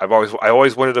play. I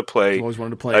always wanted to play. A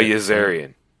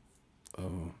Ysarian.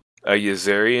 Oh. A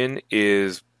Ysarian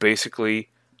is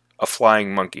basically a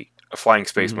flying monkey, a flying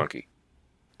space monkey.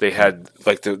 They had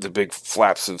like the big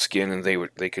flaps of skin, and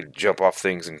they could jump off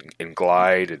things and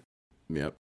glide.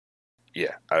 Yep.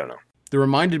 Yeah, I don't know. They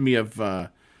reminded me of.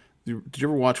 Did you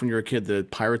ever watch when you were a kid the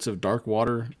Pirates of Dark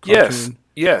Water Yes, cartoon?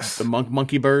 yes. The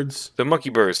monkey birds. The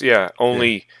monkey birds, yeah.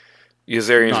 Only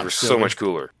Yazarians Not were so silly. much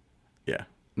cooler. Yeah,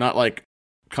 not like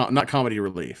not comedy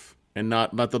relief, and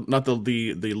not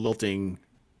the lilting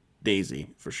Daisy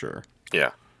for sure.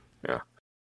 Yeah, yeah.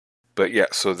 But yeah,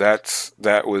 so that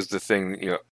was the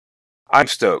thing. I'm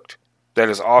stoked. That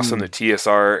is awesome that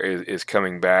TSR is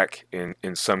coming back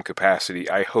in some capacity.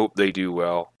 I hope they do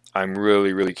well. I'm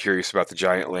really, really curious about the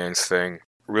Giant Lands thing.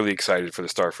 Really excited for the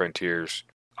Star Frontiers.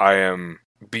 I am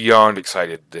beyond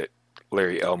excited that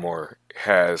Larry Elmore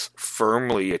has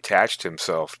firmly attached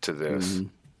himself to this.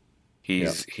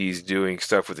 He's doing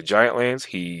stuff with the Giant Lands.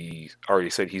 He already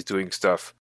said he's doing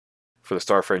stuff for the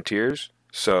Star Frontiers.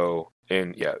 So,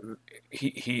 and yeah,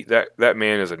 he that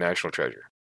man is a national treasure.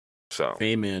 So,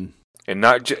 amen. And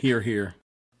not just here.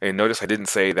 And notice I didn't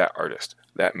say that artist.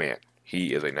 That man.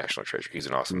 He is a national treasure. He's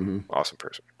an awesome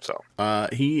person. So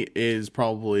he is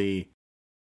probably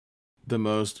the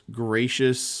most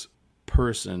gracious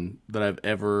person that I've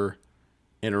ever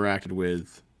interacted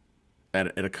with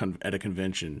at a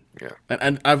convention. Yeah,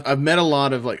 and I've met a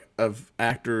lot of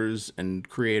actors and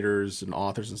creators and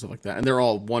authors and stuff like that, and they're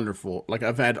all wonderful. Like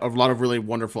I've had a lot of really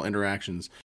wonderful interactions,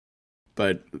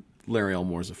 but Larry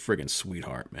Elmore's a friggin'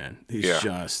 sweetheart, man. He's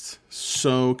just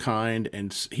so kind,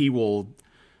 and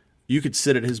you could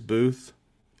sit at his booth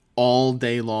all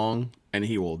day long, and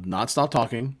he will not stop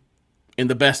talking in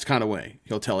the best kind of way.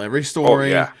 He'll tell every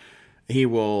story. Oh, yeah. He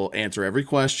will answer every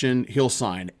question. He'll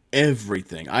sign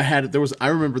everything. I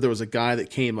remember there was a guy that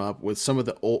came up with some of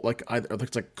the old, like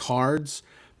cards,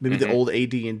 maybe the old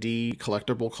AD&D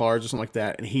collectible cards or something like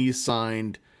that, and he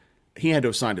had to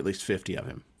have signed at least 50 of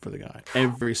him for the guy.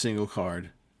 Every single card,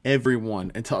 every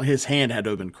one, until his hand had to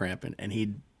have been cramping, and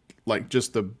he'd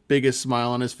just the biggest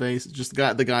smile on his face. Just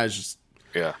the guy's just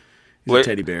he's a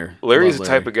teddy bear. Larry's the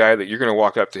type of guy that you're going to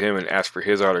walk up to him and ask for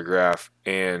his autograph,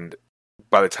 and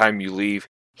by the time you leave,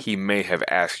 he may have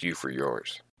asked you for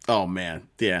yours. Oh man,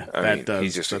 yeah,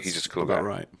 he's just a cool guy.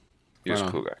 Right, he's just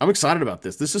a cool guy. I'm excited about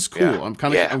this. This is cool.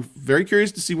 Yeah. I'm very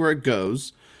curious to see where it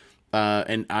goes,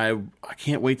 and I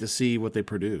can't wait to see what they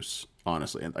produce.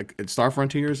 Honestly, and like Star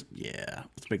Frontiers,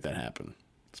 let's make that happen.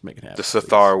 Let's make it happen. The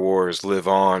Cathar Wars live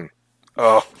on.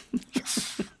 Oh.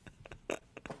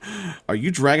 Are you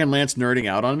Dragonlance nerding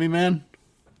out on me, man?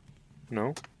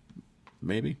 No.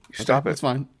 Maybe. Stop it. That's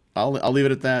fine. I'll leave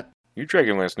it at that. You're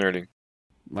Dragonlance nerding.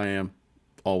 I am.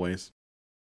 Always.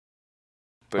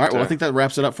 But, all right, well, I think that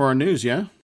wraps it up for our news, yeah?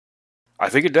 I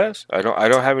think it does. I don't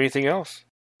have anything else.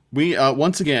 We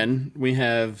once again we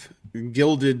have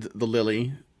gilded the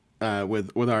lily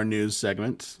with our news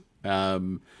segment.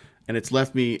 And it's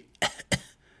left me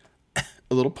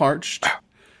a little parched.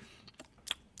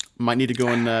 Might need to go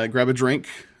and grab a drink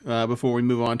before we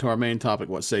move on to our main topic.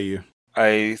 What say you?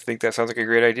 I think that sounds like a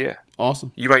great idea.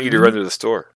 Awesome. You might need to run to the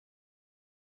store.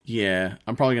 Yeah,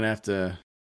 I'm probably going to have to...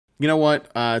 You know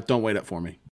what? Don't wait up for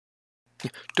me.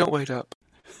 Don't wait up.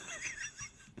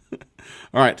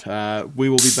 All right, we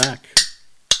will be back.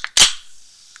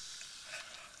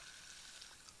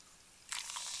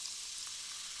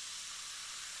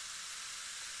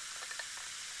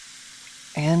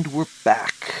 And we're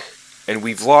back. And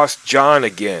we've lost John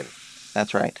again.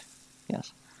 That's right.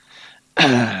 Yes.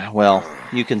 Well,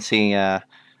 you can see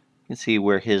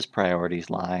where his priorities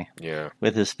lie. Yeah.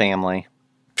 With his family.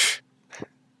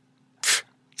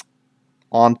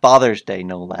 On Father's Day,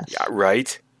 no less. Yeah,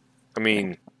 right? I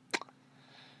mean,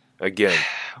 again,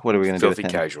 what are we going to do with him?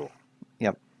 Filthy casual.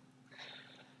 Yep.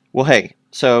 Well, hey,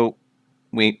 so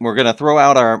we're going to throw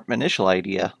out our initial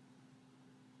idea.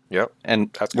 Yep.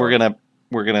 And we're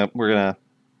gonna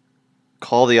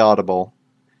call the audible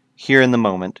here in the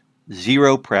moment.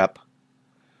 Zero prep.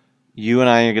 You and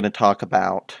I are going to talk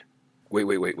about... Wait.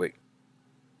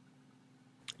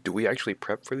 Do we actually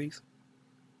prep for these?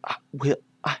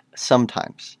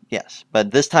 Sometimes, yes.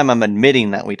 But this time I'm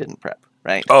admitting that we didn't prep,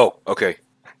 right? Oh, okay.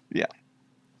 Yeah.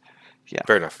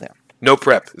 Fair enough. Yeah. No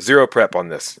prep. Zero prep on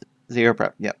this. Zero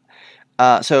prep, yep.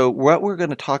 So what we're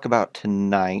going to talk about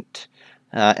tonight,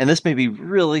 and this may be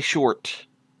really short,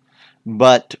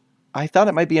 but I thought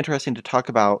it might be interesting to talk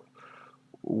about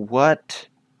what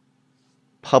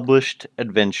published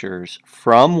adventures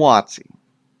from WotC.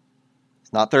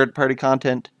 It's not third-party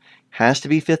content. Has to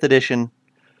be 5th edition.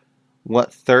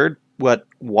 What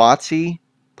WotC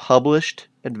published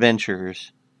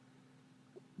adventures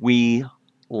we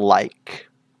like.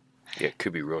 Yeah, it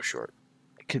could be real short.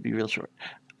 It could be real short.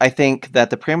 I think that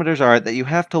the parameters are that you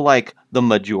have to like the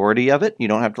majority of it. You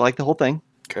don't have to like the whole thing.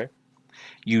 Okay.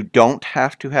 You don't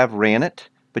have to have ran it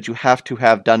but you have to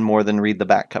have done more than read the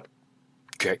back cover.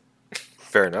 Okay.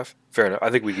 Fair enough. Fair enough. I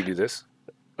think we can do this.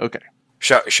 Okay.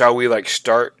 Shall we like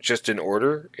start just in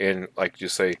order and like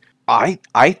just say I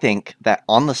think that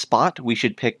on the spot we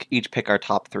should each pick our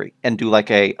top 3 and do like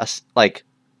like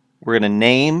we're gonna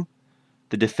name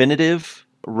the definitive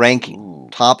ranking, ooh,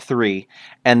 top 3,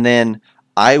 and then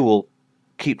I will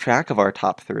keep track of our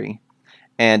top 3.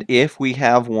 And if we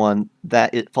have one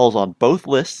that it falls on both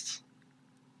lists,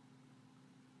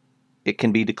 it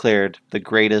can be declared the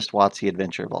greatest WotC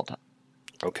adventure of all time.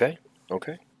 okay.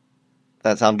 Okay.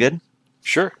 That sound good?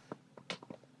 Sure.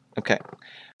 Okay.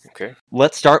 Okay.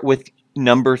 Let's start with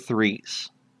number 3s.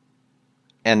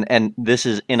 And this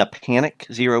is in a panic,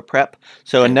 zero prep.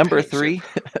 So a In number panic, 3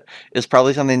 is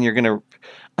probably something you're gonna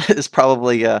is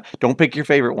probably don't pick your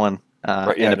favorite one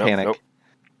Right, in yeah, a panic. nope.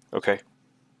 Okay.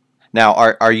 Now,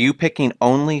 are you picking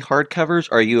only hardcovers,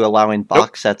 or are you allowing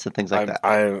box sets and things like that?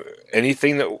 I'm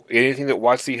anything that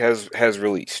WotC has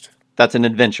released. That's an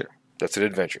adventure. That's an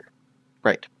adventure.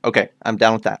 Right. Okay, I'm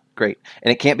down with that. Great.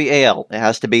 And it can't be AL. It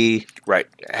has to be Right.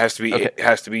 It has to be Okay. it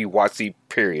has to be WotC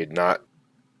period, not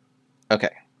Okay.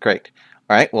 Great.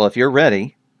 All right. Well, if you're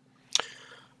ready,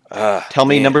 tell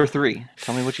me man. number 3.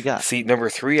 Tell me what you got. See, number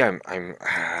 3 I'm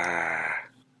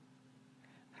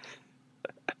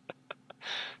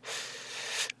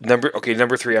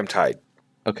number 3 I'm tied.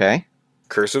 Okay.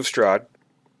 Curse of Strahd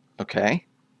Okay.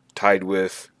 tied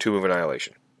with Tomb of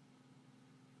Annihilation.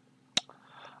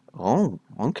 Oh,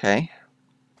 okay.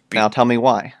 Now tell me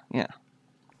why. Yeah.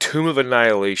 Tomb of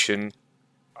Annihilation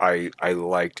I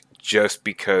liked just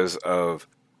because of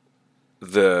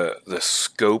the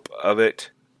scope of it,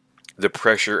 the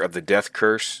pressure of the death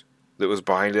curse that was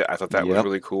behind it. I thought that was Yep.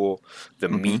 really cool. The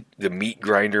Mhm. meat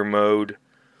grinder mode,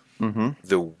 Mm-hmm.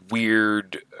 the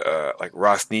weird like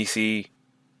Rosnisi,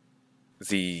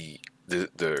 the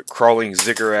crawling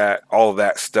ziggurat, all of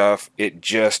that stuff. It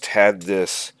just had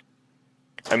this.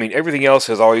 I mean, everything else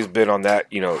has always been on that,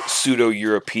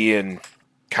 pseudo-European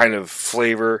kind of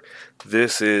flavor.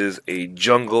 This is a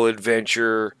jungle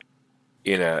adventure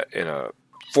in a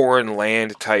foreign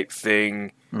land type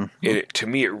thing. Mm-hmm. To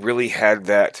me, it really had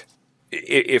that.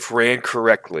 If ran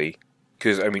correctly,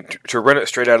 because I mean, to run it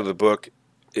straight out of the book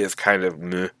is kind of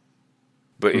meh.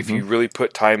 But if you really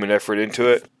put time and effort into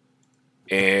it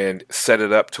and set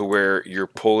it up to where you're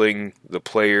pulling the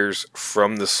players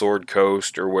from the Sword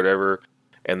Coast or whatever,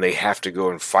 and they have to go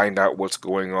and find out what's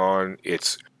going on.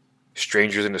 It's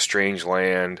strangers in a strange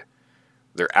land.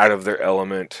 They're out of their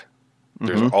element.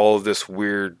 There's all of this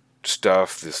weird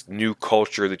stuff, this new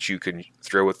culture that you can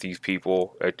throw at these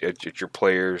people, at your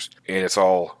players, and it's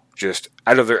all just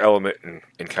out of their element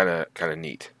and kind of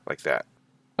neat like that.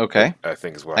 Okay. I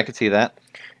think is what I could see that.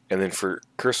 And then for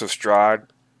Curse of Strahd,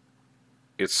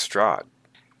 it's Strahd.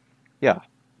 Yeah.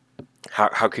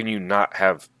 How can you not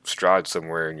have Strahd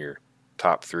somewhere in your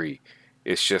top 3?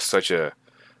 It's just such a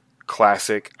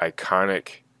classic,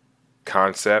 iconic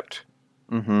concept.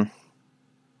 Mm-hmm.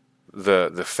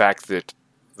 The fact that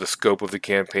the scope of the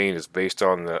campaign is based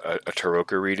on a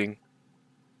Taroka reading.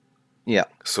 Yeah.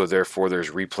 So therefore there's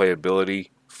replayability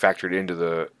factored into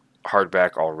the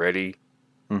hardback already.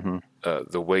 Mm-hmm.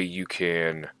 The way you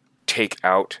can take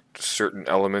out certain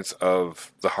elements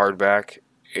of the hardback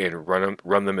and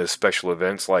run them as special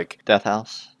events like Death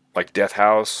House. Like Death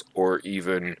House, or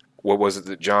even what was it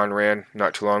that John ran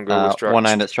not too long ago with Strahd? One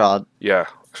Night at Strahd. Yeah,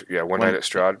 Night at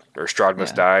Strahd, or Strahd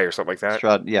Must Die, or something like that.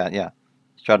 Strahd, yeah.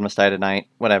 Strahd Must Die Tonight,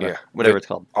 whatever it's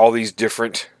called. All these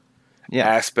different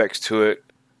aspects to it.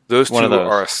 Those two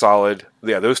are a solid.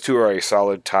 Yeah, those two are a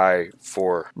solid tie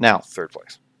for now third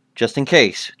place. Just in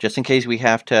case we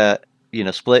have to,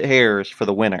 split hairs for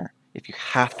the winner. If you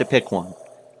have to pick one,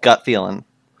 gut feeling,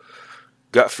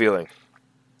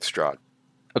 Strahd.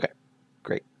 Okay,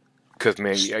 great. Because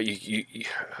man, you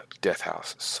Death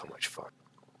House is so much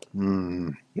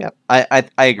fun. Yeah, I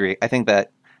agree. I think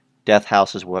that Death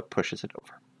House is what pushes it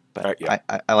over. But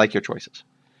I like your choices.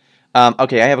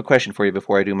 Okay, I have a question for you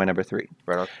before I do my number 3.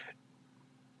 Right on.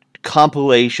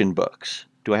 Compilation books.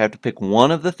 Do I have to pick one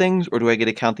of the things, or do I get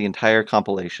to count the entire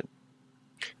compilation?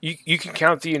 You can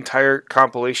count the entire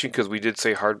compilation because we did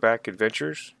say hardback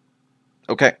adventures.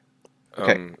 Okay.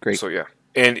 Great. So yeah,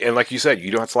 and like you said,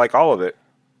 you don't have to like all of it.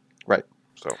 Right.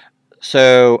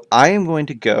 So I am going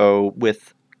to go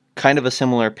with kind of a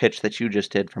similar pitch that you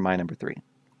just did for my number 3.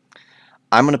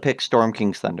 I'm going to pick Storm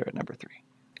King's Thunder at number 3.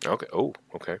 Okay. Oh,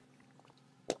 okay.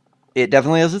 It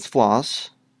definitely has its flaws.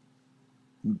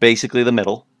 Basically the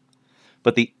middle.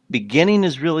 But the beginning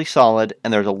is really solid,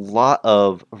 and there's a lot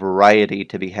of variety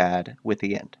to be had with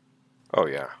the end. Oh,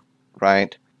 yeah.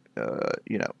 Right?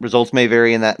 Results may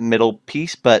vary in that middle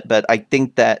piece, but I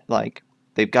think that like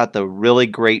they've got the really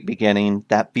great beginning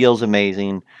that feels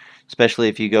amazing, especially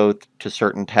if you go to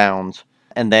certain towns,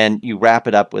 and then you wrap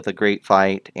it up with a great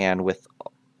fight and with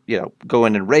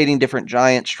going and raiding different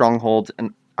giant strongholds,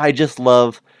 and I just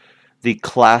love the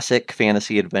classic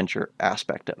fantasy adventure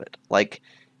aspect of it. Like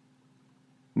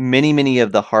many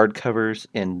of the hardcovers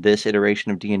in this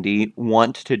iteration of D&D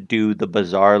want to do the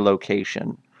bizarre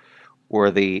location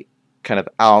or the kind of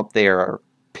out there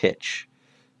pitch.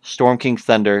 Storm King's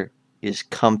Thunder is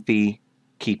comfy,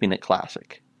 keeping it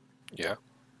classic. Yeah.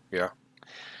 Yeah.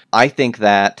 I think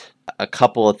that a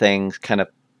couple of things kind of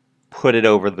put it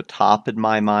over the top in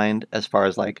my mind as far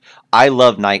as like, I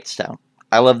love Nightstone.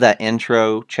 I love that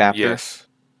intro chapter. Yes.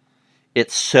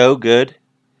 It's so good.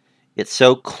 It's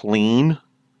so clean.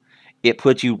 It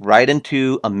puts you right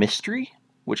into a mystery,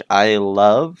 which I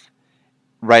love.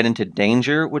 Right into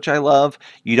danger, which I love.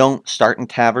 You don't start in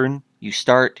tavern. You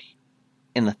start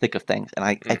in the thick of things, and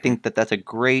I Mm-hmm. think that that's a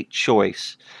great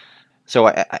choice. So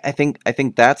I think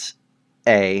that's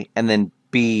A, and then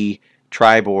B,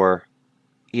 Tribor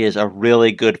is a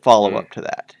really good follow Mm. up to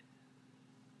that.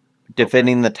 Okay.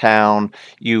 Defending the town,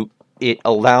 it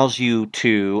allows you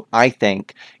to. I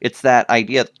think it's that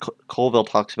idea that Colville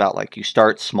talks about, like you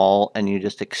start small and you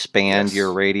just expand your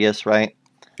Yes. radius, right?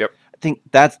 Yep. I think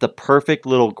that's the perfect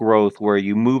little growth where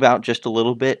you move out just a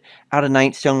little bit out of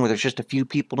Nightstone, where there's just a few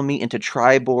people to meet, into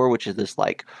Tribor, which is this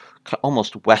like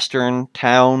almost western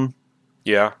town,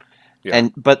 Yeah. Yeah.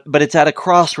 and but it's at a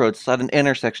crossroads, it's at an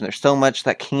intersection. There's so much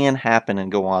that can happen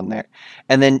and go on there,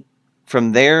 and then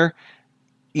from there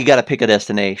you got to pick a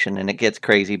destination, and it gets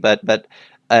crazy. But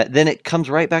then it comes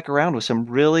right back around with some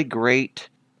really great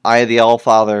Eye of the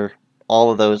Allfather,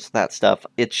 all of that stuff.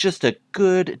 It's just a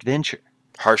good adventure.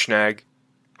 Harshnag.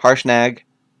 Harshnag.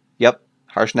 Yep,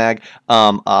 Harshnag.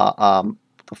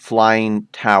 The flying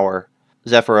tower,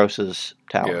 Zephyros's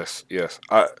tower. Yes. Yes.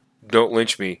 Don't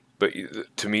lynch me, but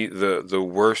to me, the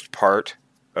worst part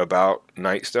about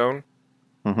Nightstone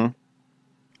Mm-hmm.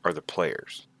 are the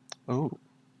players, Oh,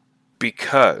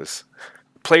 because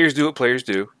players do what players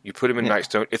do. You put them in yeah,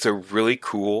 Nightstone. It's a really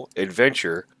cool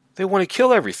adventure. They want to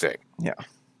kill everything, yeah,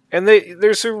 and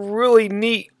there's some really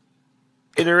neat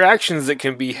interactions that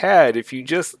can be had if you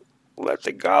just let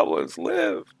the goblins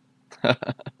live.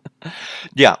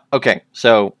 yeah. Okay,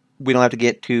 so we don't have to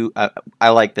get too. I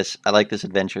like this. I like this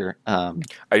adventure. I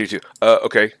do too.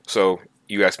 Okay, so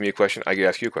you asked me a question. I can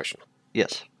ask you a question.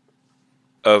 Yes.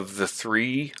 Of the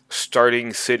 3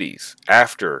 starting cities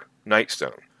after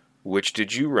Nightstone, which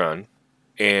did you run,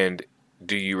 and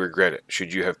do you regret it?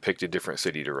 Should you have picked a different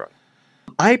city to run?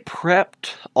 I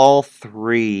prepped all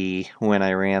 3 when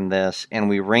I ran this, and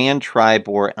we ran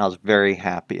Tribor, and I was very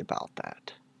happy about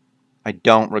that. I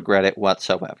don't regret it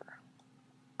whatsoever.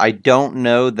 I don't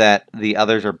know that the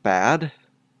others are bad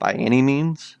by any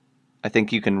means. I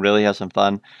think you can really have some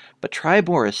fun, but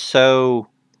Tribor is so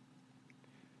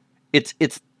it's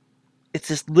it's it's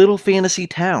this little fantasy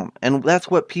town, and that's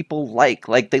what people like.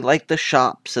 Like they like the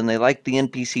shops and they like the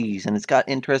NPCs, and it's got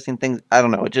interesting things. I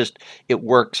don't know. It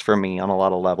works for me on a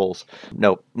lot of levels.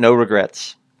 No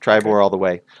regrets. Okay. Tribor all the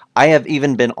way. I have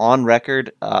even been on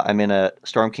record. I'm in a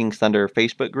Storm King's Thunder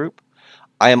Facebook group.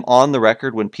 I am on the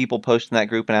record when people post in that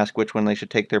group and ask which one they should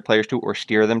take their players to or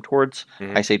steer them towards.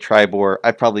 Hmm. I say Tribor.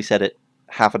 I've probably said it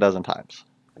half a dozen times.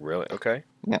 Really? Okay.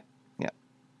 Yeah, yeah,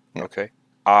 yeah. Okay.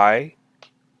 I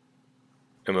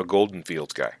am a Golden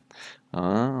Fields guy.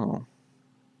 Oh,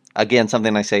 again,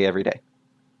 something I say every day.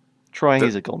 Troy, The,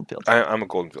 he's a Golden Fields guy. I'm a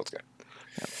Golden Fields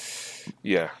guy.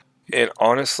 Yeah. And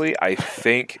honestly, I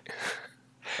think,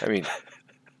 I mean,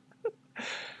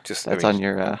 That's on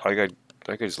your I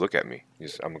could just look at me.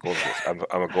 I'm a Golden Fields.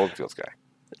 I'm a Golden Fields guy.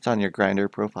 it's on your grinder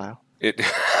profile. It.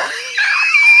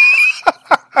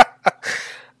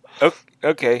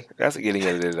 Okay, that's getting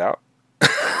edited out.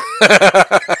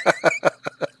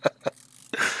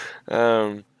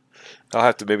 um, I'll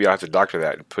have to doctor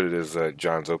that and put it as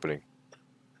John's opening.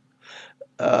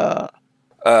 Uh,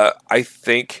 I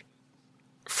think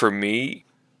for me,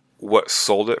 what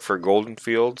sold it for Golden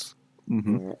Fields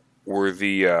mm-hmm. were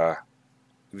the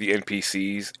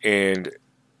NPCs, and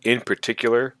in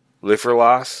particular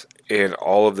Liferlas and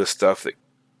all of the stuff that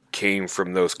came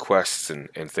from those quests and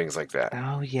things like that.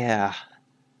 Oh yeah,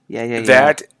 yeah.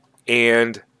 That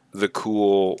and the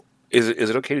cool. Is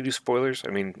it okay to do spoilers?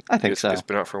 I mean, I think so. It's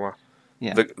been out for a while.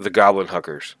 Yeah. The Goblin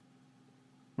Huckers.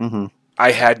 Mm-hmm.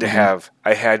 I had to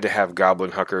Mm-hmm. have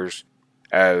Goblin Huckers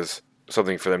as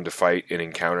something for them to fight and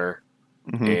encounter.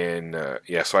 Mm-hmm.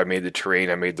 And so I made the terrain,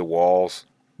 I made the walls,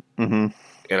 Mm-hmm.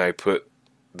 and I put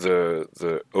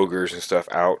the ogres and stuff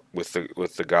out with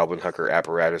the goblin hucker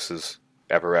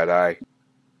apparati,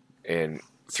 and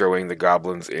throwing the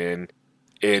goblins in,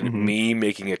 and Mm-hmm. me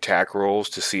making attack rolls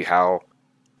to see how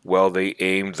well they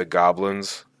aimed the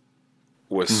goblins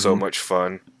was so Mm-hmm. much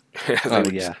fun. They Oh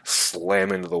would just yeah.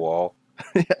 slam into the wall.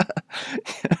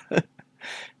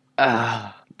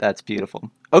 That's beautiful.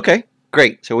 Okay,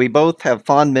 great. So we both have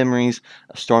fond memories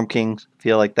of Storm Kings.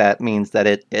 Feel like that means that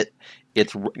it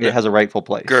No, has a rightful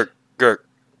place. Gurk, Gurk,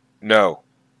 no,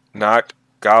 not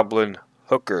goblin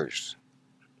hookers,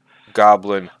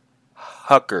 goblin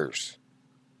huckers,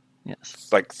 Yes.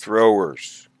 like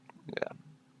throwers. Yeah.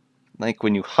 Like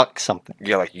when you huck something.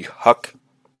 Yeah, like you hucked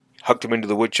him into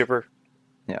the wood chipper.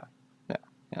 Yeah. Yeah.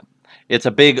 Yeah. It's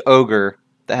a big ogre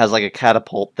that has like a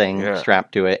catapult thing Yeah,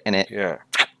 strapped to it, and yeah.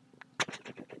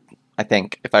 I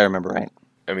think, if I remember right.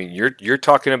 I mean, you're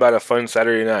talking about a fun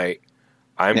Saturday night.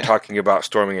 I'm Yeah. talking about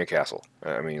storming a castle.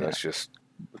 I mean, Yeah. that's just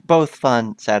Both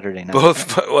fun Saturday night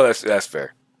both. things. Well, that's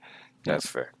fair. Yeah. That's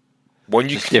fair. One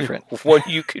you Just can different. one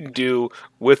you can do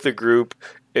with the group,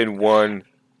 and one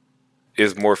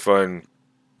is more fun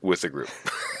with the group.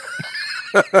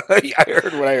 I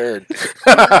heard what I heard.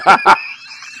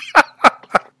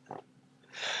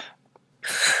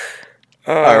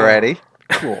 Alrighty.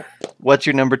 Cool. What's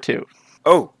your number 2?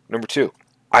 Oh, number 2.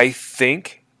 I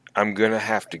think I'm gonna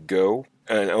have to go,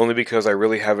 and only because I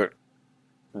really haven't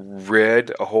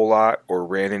read a whole lot or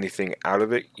ran anything out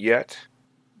of it yet.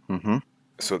 Mm-hmm.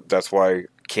 So that's why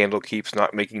Candlekeep's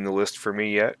not making the list for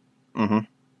me yet. Mm-hmm.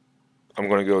 I'm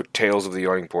gonna go Tales of the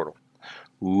Yawning Portal.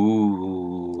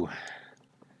 Ooh.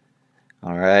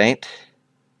 All right.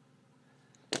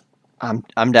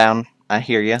 I'm down. I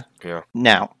hear you. Yeah.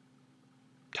 Now,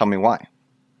 tell me why.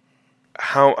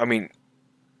 I mean,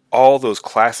 all those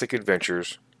classic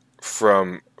adventures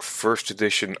from first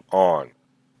edition on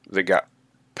that got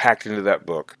packed into that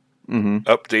book, Mm-hmm.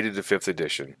 updated to 5th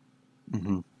edition,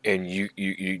 Mm-hmm. and you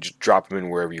just drop them in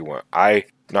wherever you want. I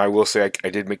will say I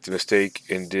did make the mistake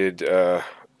and did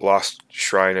Lost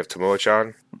Shrine of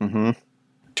Tomoe-chan Mm-hmm.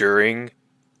 during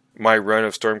my run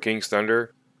of Storm King's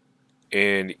Thunder,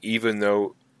 and even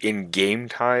though in game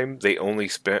time they only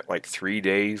spent like 3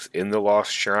 days in the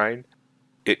Lost Shrine,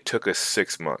 it took us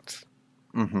 6 months.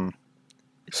 Mm-hmm.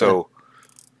 So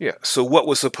yeah, so what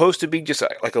was supposed to be just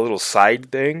like a little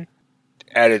side thing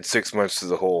added 6 months to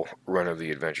the whole run of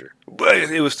the adventure, but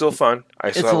it was still fun.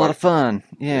 It's a lot of fun.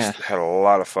 Yeah. Just had a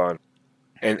lot of fun,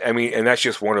 and I mean, and that's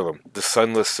just one of them. The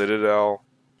Sunless Citadel,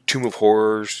 Tomb of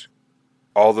Horrors,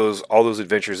 all those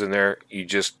adventures in there. You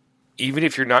just, even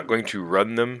if you're not going to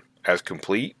run them as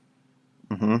complete,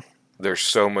 Mm-hmm. there's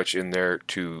so much in there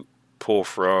to pull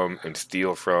from and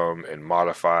steal from and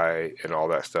modify and all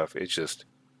that stuff.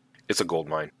 It's a gold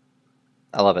mine.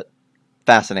 I love it.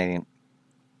 Fascinating.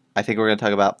 I think we're going to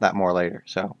talk about that more later,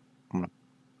 so I'm going to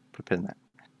put a pin in that.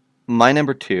 My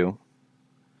number 2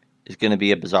 is going to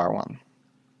be a bizarre one.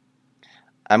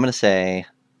 I'm going to say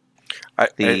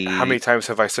And how many times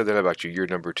have I said that about you? Your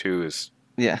number 2 is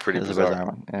pretty it's bizarre. a bizarre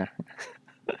one.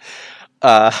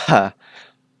 Yeah.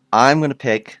 I'm going to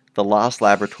pick The Lost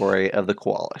Laboratory of the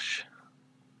Koalish.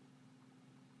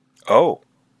 Oh,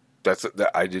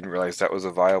 I didn't realize that was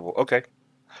a viable. Okay.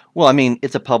 Well, I mean,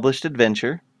 it's a published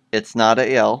adventure. It's not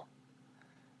a AL.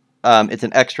 It's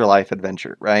an extra life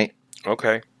adventure, right?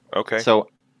 Okay. So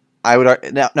I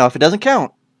would now if it doesn't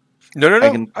count, No. I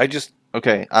can. I just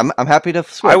Okay, I'm happy to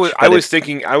switch. I was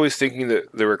thinking that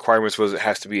the requirements was it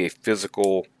has to be a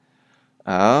physical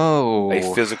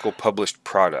published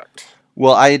product.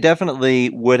 Well, I definitely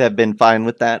would have been fine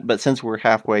with that, but since we're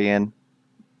halfway in,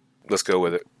 Let's go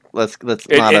with it. let's not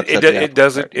upset the apple It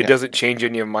doesn't cart. Yeah. doesn't change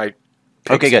any of my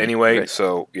picks Okay, good. anyway. Great.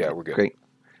 So yeah, we're good. Great.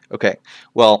 Okay.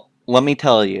 Well, let me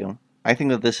tell you, I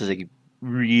think that this is a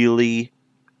really,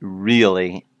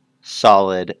 really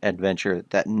solid adventure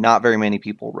that not very many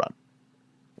people run.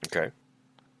 Okay.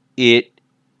 It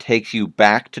takes you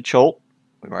back to Cholt,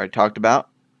 we've already talked about.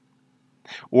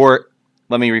 Or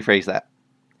let me rephrase that.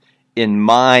 In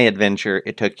my adventure,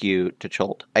 it took you to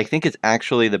Cholt. I think it's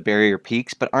actually the Barrier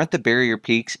Peaks, but aren't the Barrier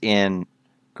Peaks in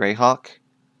Greyhawk?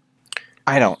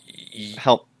 I don't.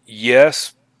 Help.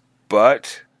 Yes,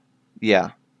 but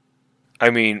Yeah. I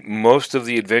mean, most of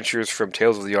the adventures from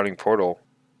Tales of the Yawning Portal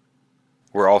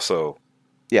were also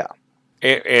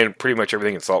and pretty much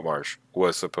everything in Saltmarsh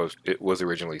was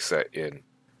originally set in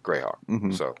Greyhawk.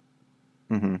 Mm-hmm. So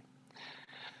Mm-hmm.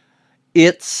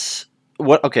 It's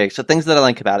what? Okay, so things that I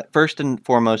like about it. First and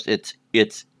foremost, it's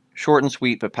short and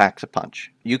sweet, but packs a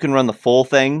punch. You can run the full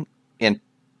thing in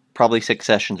probably 6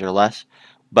 sessions or less,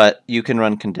 but you can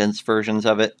run condensed versions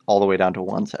of it all the way down to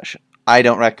 1 session. I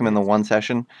don't recommend the one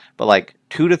session, but like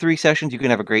 2 to 3 sessions, you can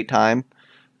have a great time.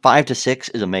 5 to 6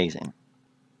 is amazing.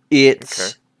 Okay.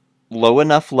 It's low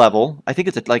enough level. I think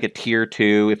it's like a tier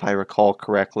 2, if I recall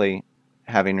correctly,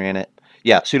 having ran it.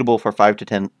 Yeah, suitable for 5 to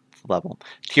 10 level.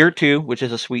 Tier 2, which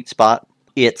is a sweet spot.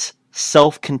 It's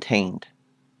self-contained,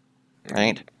 Ooh,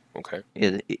 right? okay.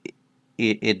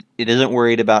 It isn't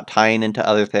worried about tying into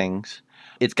other things.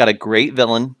 It's got a great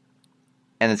villain,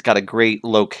 and it's got a great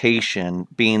location,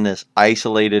 being this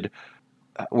isolated.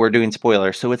 We're doing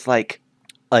spoilers, so it's like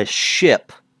a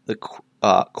ship, the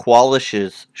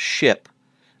Qualish's ship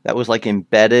that was like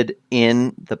embedded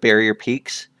in the barrier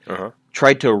peaks, Uh-huh.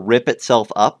 tried to rip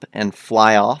itself up and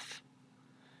fly off,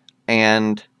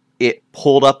 and it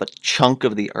pulled up a chunk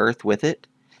of the earth with it,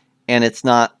 and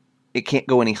it can't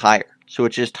go any higher. So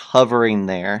it's just hovering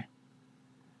there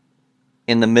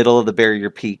in the middle of the barrier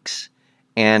peaks,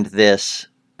 and this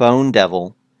bone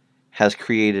devil has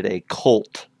created a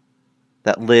cult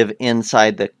that live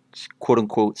inside the quote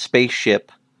unquote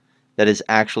spaceship that is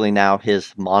actually now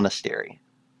his monastery.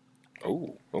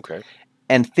 Oh, okay.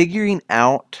 And figuring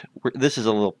out this is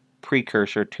a little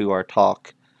precursor to our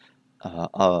talk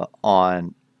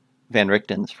on Van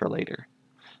Richten's for later,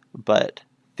 but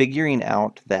figuring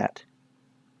out that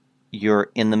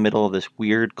you're in the middle of this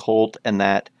weird cult and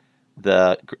that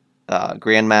the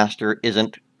Grandmaster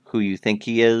isn't who you think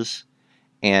he is,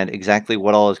 and exactly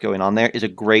what all is going on there is a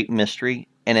great mystery,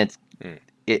 and Mm.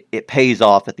 it pays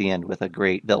off at the end with a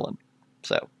great villain.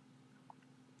 So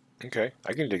Okay,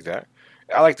 I can dig that.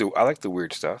 I like the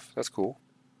weird stuff. That's cool.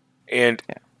 And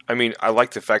yeah, I mean, I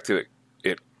like the fact that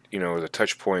it is a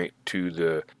touch point to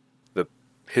the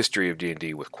history of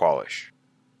D&D with Qualish.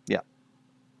 yeah,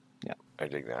 yeah, I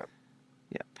dig that.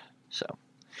 yep. So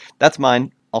that's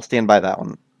mine. I'll stand by that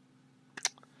one.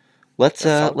 That's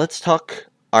solid. Let's talk.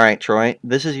 All right, Troy.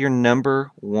 This is your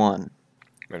number one.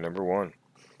 My number one.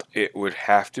 It would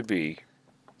have to be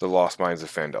The Lost Mines of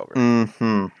Phandelver.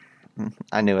 Mm-hmm.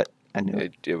 I knew it. I knew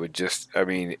it. It would just, I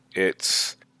mean, it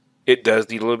does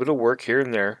need a little bit of work here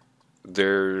and there.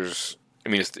 I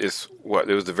mean, it's what,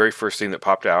 it was the very first thing that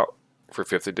popped out for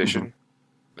 5th Mm-hmm. edition,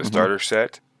 the Mm-hmm. starter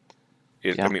set. I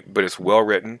Yeah. mean, but it's well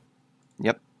written.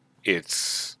 Yep.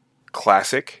 It's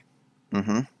classic,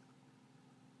 Mm-hmm.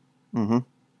 Mm-hmm.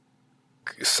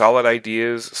 solid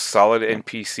ideas, solid Yep.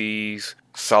 NPCs,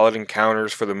 solid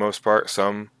encounters for the most part.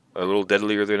 Some a little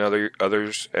deadlier than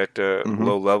others at Mm-hmm.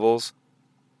 low levels,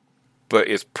 but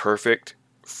it's perfect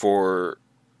for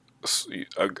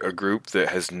a group that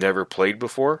has never played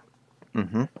before.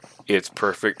 Mm-hmm. It's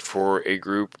perfect for a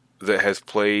group that has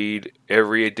played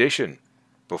every edition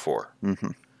before.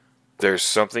 Mm-hmm. There's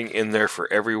something in there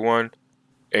for everyone.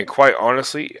 And quite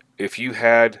honestly, if you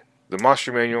had the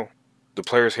Monster Manual, the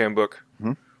Player's Handbook,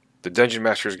 Mm-hmm. the Dungeon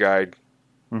Master's Guide,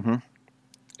 Mm-hmm.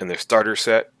 and their starter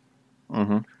set,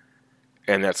 Mm-hmm.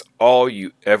 and that's all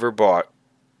you ever bought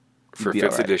You'd for be all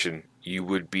 5th right. edition, you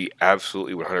would be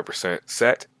absolutely 100%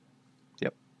 set.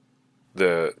 Yep.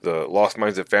 The Lost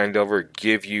Mines of Phandelver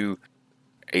give you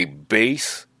a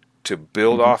base to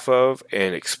build Mm-hmm. off of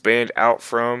and expand out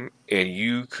from, and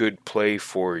you could play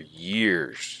for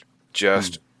years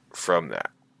just from that.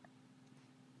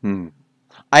 Mm-hmm.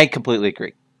 I completely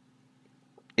agree.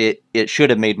 It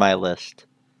should have made my list.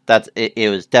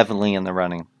 It was definitely in the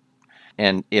running.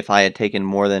 And if I had taken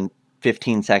more than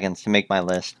 15 seconds to make my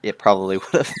list, it probably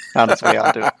would have found its way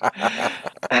onto it.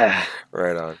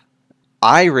 Right on.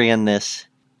 I ran this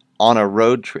on a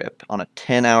road trip, on a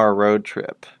 10-hour road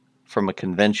trip from a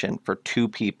convention for 2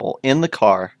 people in the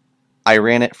car. I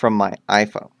ran it from my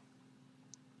iPhone.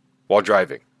 While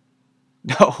driving.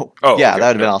 No. Oh, Yeah, okay. that would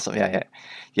have been No. awesome.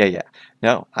 Yeah.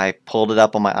 No, I pulled it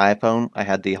up on my iPhone. I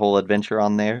had the whole adventure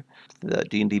on there, the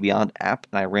D&D Beyond app,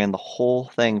 and I ran the whole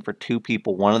thing for 2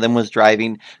 people. One of them was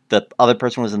driving, the other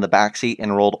person was in the back seat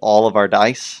and rolled all of our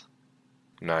dice,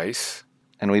 Nice.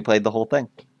 and we played the whole thing.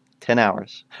 10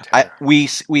 hours. 10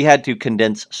 hours. We had to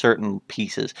condense certain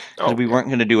pieces because Oh, we yeah. weren't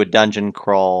going to do a dungeon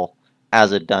crawl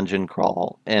as a dungeon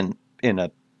crawl in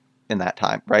that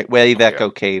time, right? Wave Oh, Echo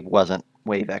yeah. Cave wasn't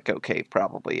Wave Echo Cave,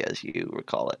 probably, as you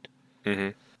recall it. Mm-hmm.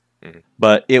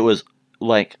 But it was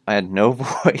like I had no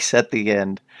voice at the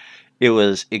end. It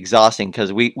was exhausting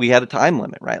because we had a time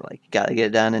limit, right? Like, you got to get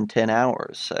it done in 10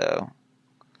 hours. So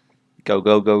go,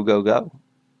 go, go, go, go.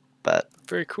 But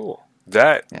Very cool.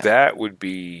 That yeah, that would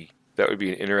be an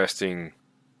interesting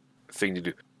thing to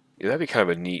do. Yeah, that'd be kind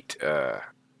of a neat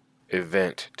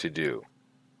event to do.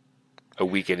 A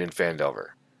weekend in Phandelver.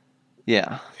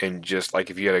 yeah. And just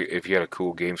like if you had a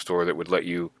cool game store that would let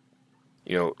you,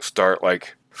 start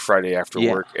like Friday after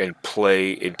Yeah. work and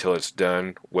play until it's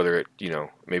done, whether it,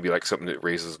 maybe like something that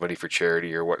raises money for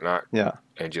charity or whatnot, Yeah.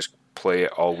 and just play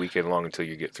it all weekend long until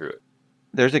you get through it.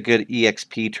 There's a good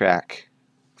EXP track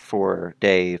for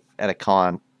Dave at a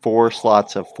con. 4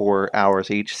 slots of 4 hours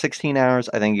each. 16 hours,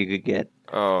 I think you could get.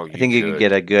 Oh, I think you could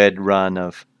get a good run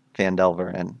of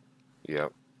Phandelver in.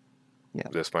 Yep. Yeah.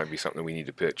 This might be something we need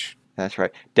to pitch. That's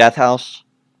right. Death House,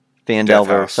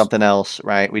 Phandelver, something else,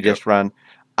 right? We just run.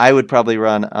 I would probably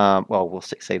run, well, we'll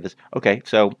say this. Okay,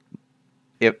 so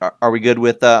are we good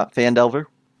with Phandelver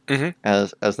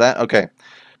as that? Okay.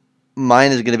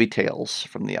 Mine is going to be Tales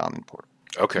from the Yawning Portal.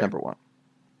 Okay. Number 1.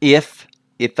 If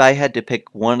I had to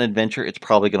pick one adventure, it's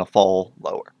probably going to fall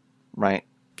lower, right?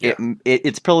 Yeah.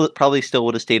 It's probably still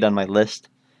would have stayed on my list,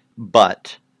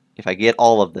 but if I get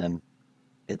all of them,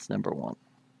 it's number 1.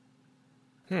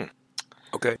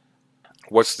 Okay.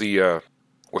 What's the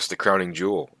crowning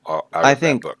jewel out of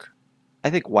that book? I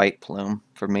think White Plume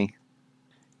for me.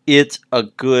 It's a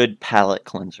good palate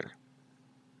cleanser.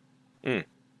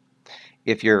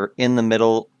 If you're in the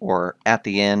middle or at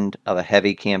the end of a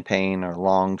heavy campaign or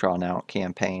long drawn out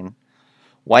campaign,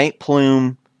 White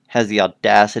Plume has the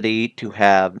audacity to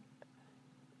have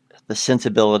the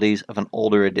sensibilities of an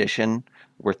older edition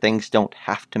where things don't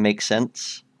have to make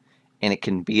sense and it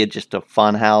can be just a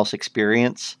funhouse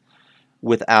experience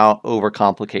without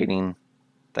overcomplicating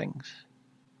things.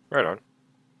 Right on.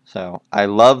 So I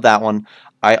love that one.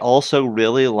 I also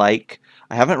really like,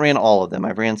 I haven't ran all of them,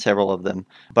 I've ran several of them,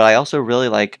 but I also really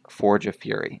like Forge of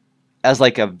Fury. As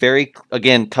like a very,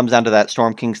 again, comes down to that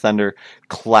Storm King's Thunder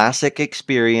classic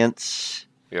experience.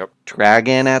 Yep.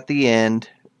 Dragon at the end,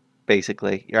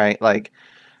 basically, right? Like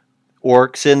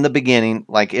orcs in the beginning.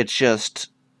 Like it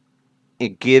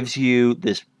gives you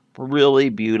this really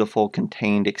beautiful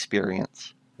contained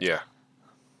experience. Yeah.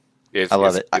 I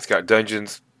love it. It's got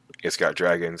dungeons. It's got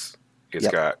dragons. It's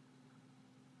got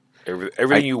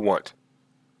everything you want.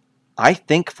 I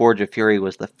think Forge of Fury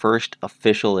was the first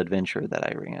official adventure that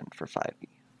I ran for 5e.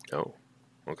 Oh,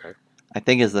 okay. I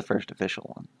think it's the first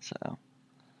official one. So,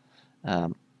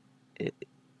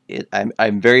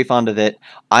 I'm very fond of it.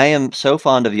 I am so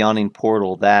fond of Yawning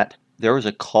Portal that there was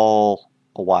a call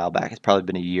a while back. It's probably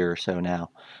been a year or so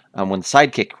now, when the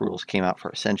Sidekick rules came out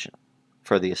for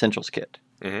the Essentials kit.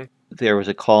 Mm-hmm. There was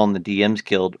a call in the DMs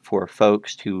Guild for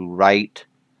folks to write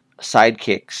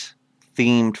sidekicks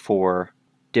themed for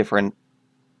different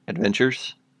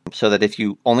adventures, so that if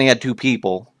you only had 2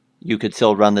 people, you could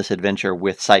still run this adventure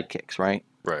with sidekicks, right?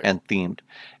 Right. And themed.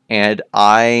 And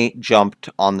I jumped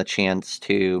on the chance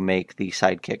to make the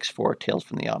sidekicks for Tales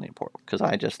from the Yawning Portal because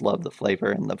I just love the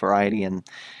flavor and the variety. And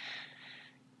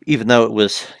even though it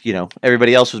was,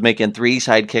 everybody else was making 3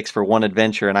 sidekicks for one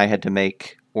adventure, and I had to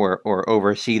make or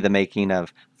oversee the making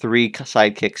of 3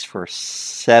 sidekicks for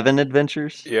 7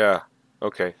 adventures. Yeah.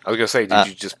 Okay. I was gonna say, did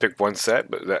you just pick one set?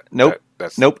 But nope.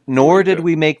 That's nope. Nor really did good.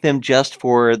 we make them just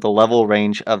for the level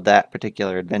range of that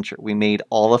particular adventure. We made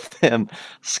all of them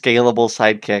scalable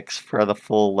sidekicks for the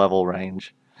full level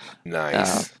range.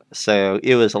 Nice. So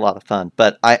it was a lot of fun.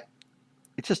 But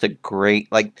it's just a great,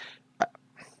 I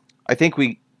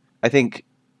think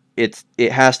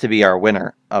it has to be our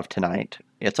winner of tonight.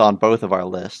 It's on both of our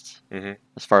lists. Mm-hmm.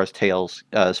 As far as Tales,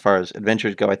 as far as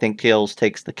adventures go, I think Tales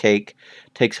takes the cake,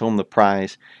 takes home the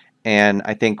prize, and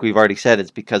I think we've already said it's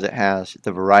because it has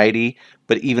the variety.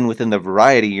 But even within the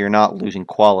variety, you're not losing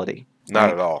quality. Not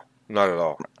right? at all. Not at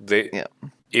all.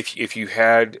 If you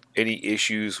had any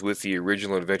issues with the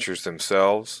original adventures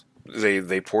themselves,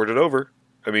 they poured it over.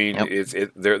 I mean,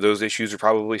 those issues are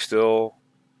probably still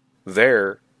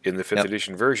there in the 5th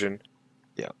edition version.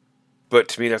 Yeah. But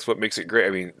to me, that's what makes it great. I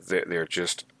mean,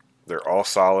 they're all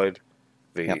solid.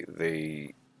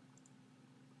 They're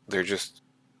just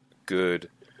good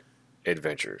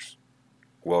adventures,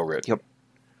 well written.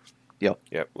 Yep.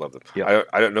 Love them. Yep.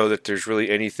 I don't know that there's really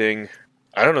anything.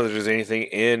 I don't know that there's anything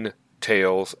in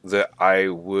Tales that I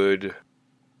would,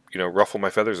 ruffle my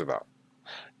feathers about.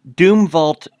 Doom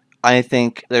Vault. I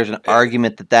think there's an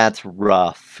argument that that's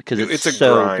rough because it's a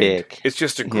so grind. big. It's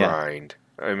just a grind.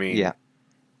 I mean, yeah.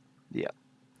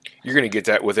 You're going to get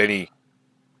that with any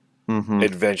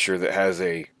adventure that has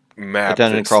a map. A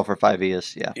dungeon crawl for 5e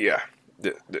is,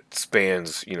 that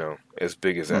spans, as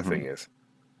big as that thing is.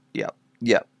 Yep.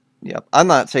 I'm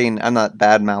not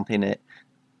bad mouthing it.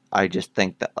 I just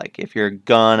think that if you're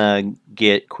gonna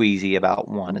get queasy about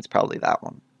one, it's probably that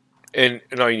one. And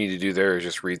all you need to do there is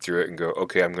just read through it and go,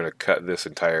 okay, I'm going to cut this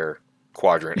entire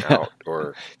quadrant out,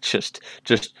 or just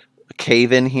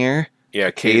cave in here.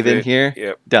 Yeah, cave in here.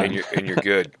 Yep, done. And you're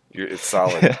good. It's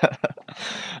solid.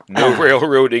 No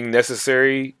railroading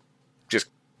necessary. Just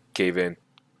cave in.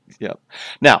 Yep.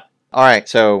 Now, all right.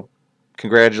 So,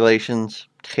 congratulations,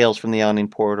 Tales from the Awning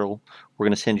Portal. We're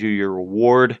going to send you your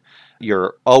award,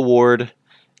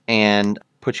 and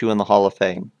put you in the Hall of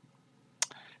Fame.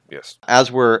 Yes.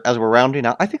 As we're rounding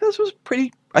out, I think this was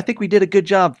pretty. I think we did a good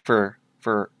job for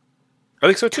I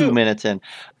think so 2 too. minutes in.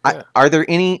 Yeah. Are there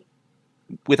any,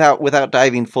 without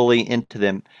diving fully into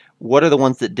them? What are the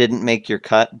ones that didn't make your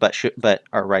cut but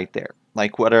are right there?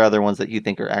 Like, what are other ones that you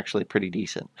think are actually pretty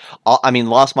decent? I mean,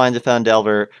 Lost Mines of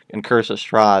Foundelver and Curse of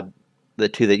Strahd, the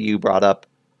two that you brought up,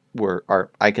 are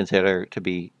I consider to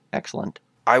be excellent.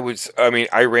 I mean,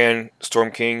 I ran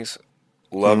Storm Kings,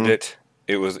 loved Hmm. it.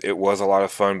 It was a lot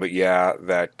of fun, but yeah,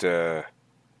 that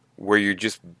where you're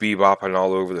just bebopping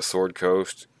all over the Sword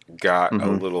Coast got a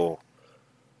Hmm. little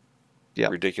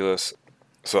Yep. ridiculous.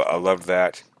 So I loved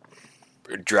that.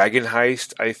 Dragon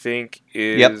Heist, I think,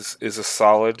 Yep. is a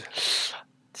solid.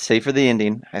 Save for the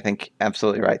ending. I think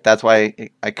absolutely right. That's why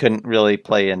I couldn't really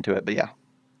play into it. But yeah,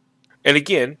 And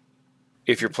again,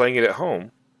 if you're playing it at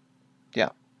home, yeah,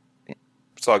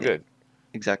 it's all yeah, good.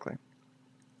 exactly.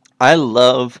 I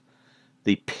love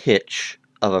the pitch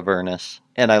of Avernus,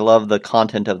 and I love the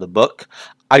content of the book.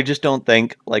 I just don't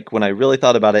think, like, when I really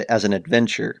thought about it as an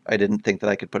adventure, I didn't think that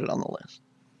I could put it on the list.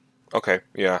 Okay,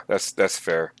 yeah, that's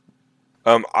fair.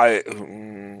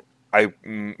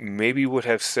 Maybe would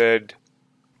have said,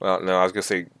 well, no, I was gonna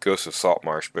say Ghost of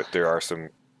Saltmarsh, but there are some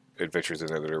adventures in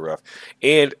there that are rough.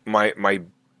 And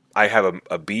I have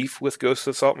a beef with Ghost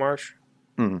of Saltmarsh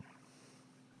Hmm.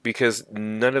 because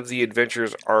none of the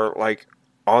adventures are like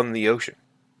on the ocean.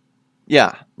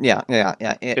 Yeah, yeah, yeah,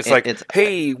 yeah. It's like, It's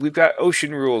hey, we've got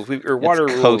ocean rules, or it's water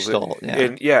rules, coastal. Yeah,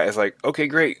 and yeah, it's like, okay,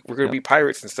 great, we're gonna yep, be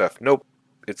pirates and stuff. Nope,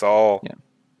 it's all yeah,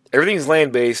 everything's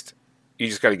land based. You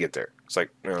just got to get there. It's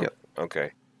like, no, yep,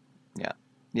 okay. yeah,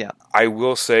 yeah. I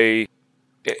will say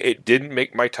it didn't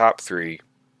make my top three.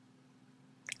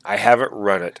 I haven't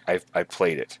run it. I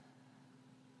played it,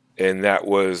 and that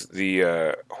was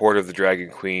the Horde of the Dragon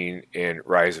Queen and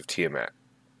Rise of Tiamat.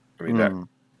 I mean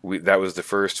Mm, that was the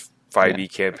first yeah,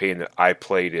 5e campaign that I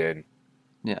played in,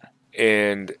 yeah.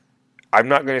 and I'm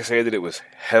not going to say that it was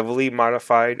heavily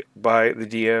modified by the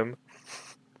DM,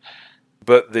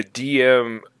 but the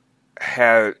DM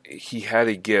had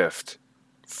a gift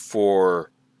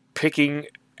for picking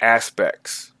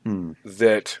aspects Mm,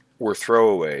 that were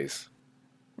throwaways,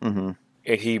 mm-hmm,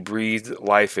 and he breathed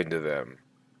life into them.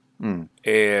 mm,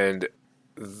 And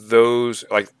those,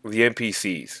 like the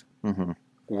NPCs, mm-hmm.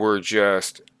 were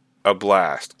just a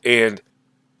blast. And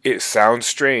it sounds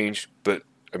strange, but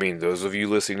I mean, those of you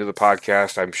listening to the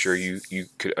podcast, I'm sure you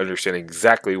could understand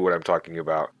exactly what I'm talking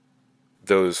about.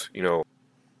 Those,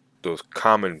 those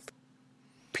common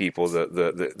people,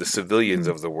 the civilians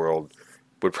of the world,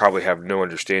 would probably have no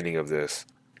understanding of this.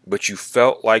 But you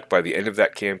felt like by the end of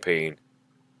that campaign,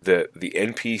 some of the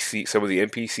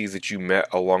NPCs that you met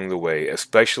along the way,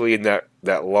 especially in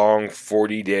that long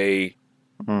 40-day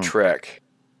Mm, trek,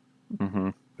 mm-hmm.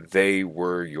 they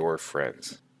were your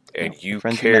friends, Yep. and The you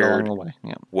friends you met along cared the way.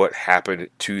 Yep. what happened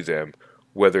to them,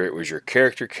 whether it was your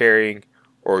character caring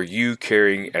or you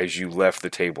caring as you left the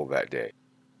table that day.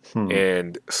 Hmm.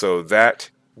 And so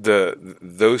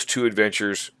those two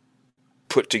adventures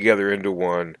put together into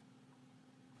one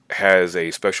has a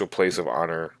special place of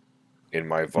honor in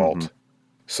my Mm-hmm. vault.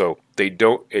 So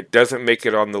it doesn't make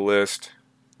it on the list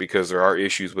because there are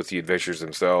issues with the adventures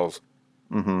themselves,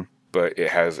 Mm-hmm. but it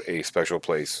has a special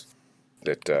place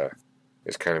that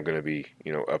is kind of going to be,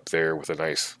 up there with a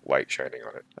nice light shining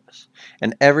on it.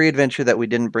 And every adventure that we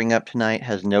didn't bring up tonight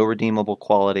has no redeemable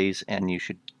qualities, and you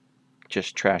should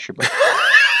just trash your book.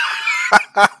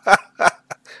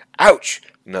 Ouch!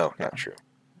 No, Yeah, not true.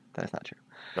 that's not true.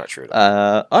 Not true at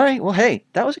all. All right. Well, hey,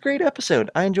 that was a great episode.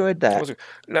 I enjoyed that.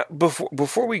 Now,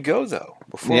 before we go though,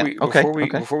 Yeah. Okay.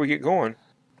 Okay. before we get going,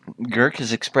 Girk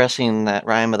is expressing that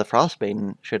Rime of the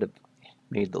Frostmaiden should have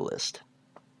made the list.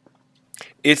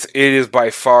 it is by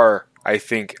far, I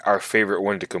think, our favorite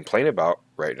one to complain about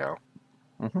right now.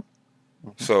 Mm-hmm. Mm-hmm.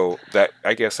 So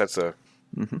I guess that's a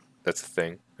Mm-hmm.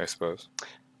 thing, I suppose.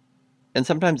 And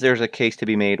sometimes there's a case to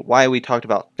be made why we talked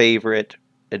about favorite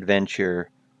adventure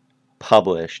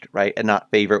published, right, and not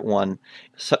favorite one.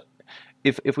 So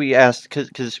if we asked,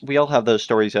 because we all have those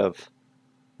stories of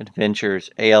adventures,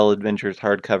 AL adventures,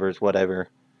 hardcovers, whatever,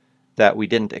 that we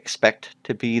didn't expect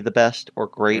to be the best or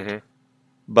great, Hmm.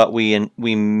 but we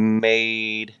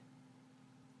made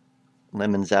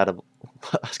lemons out of.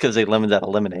 I was gonna say lemons out of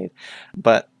lemonade,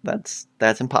 but that's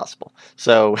impossible.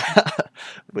 So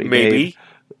we made, Maybe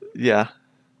yeah,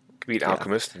 could be an yeah,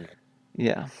 alchemist. And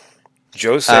yeah.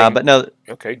 Joe's saying But no,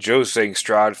 okay. Joe's saying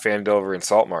Strahd, Fandelver, and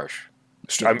Saltmarsh.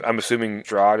 I'm assuming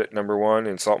Strahd at number 1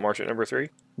 and Saltmarsh at number 3.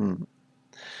 Hmm.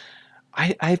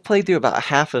 I've played through about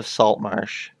half of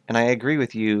Saltmarsh, and I agree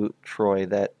with you, Troy,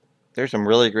 that there's some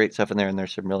really great stuff in there, and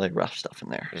there's some really rough stuff in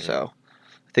there. Mhm. So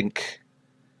I think,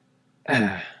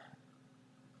 yeah,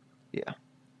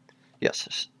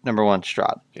 yes, number 1,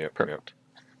 Strahd. Yep. Perfect.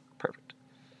 Perfect.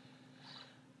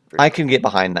 Very I good. can get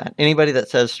behind that. Anybody that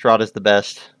says Strahd is the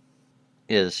best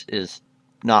is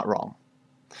not wrong.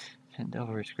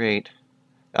 Phandelver is great.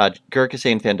 Girk is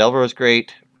saying Phandelver is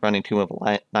great. Running Tomb of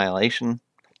Annihilation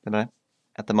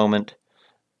at the moment.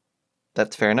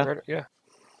 That's fair enough. Yeah.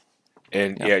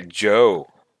 And Yeah. yeah,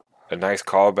 Joe, a nice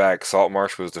callback.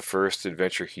 Saltmarsh was the first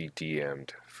adventure he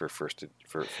DM'd for first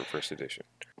edition.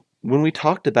 When we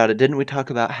talked about it, didn't we talk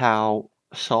about how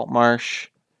Saltmarsh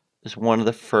is one of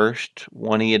the first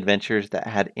 1E adventures that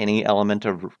had any element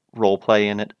of roleplay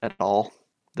in it at all?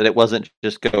 That it wasn't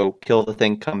just go kill the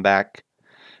thing, come back.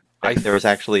 There was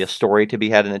actually a story to be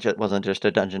had, and it wasn't just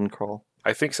a dungeon crawl.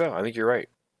 I think so. I think you're right.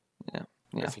 Yeah.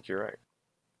 I think you're right.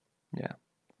 Yeah.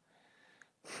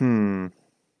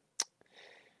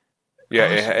 Yeah,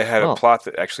 Awesome. it had a plot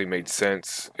that actually made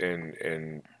sense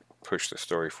and pushed the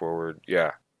story forward.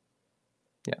 Yeah.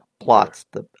 Yeah. Plot's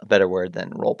a better word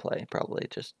than roleplay, probably.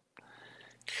 Just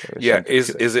yeah.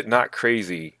 Is it not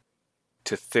crazy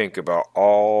to think about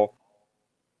all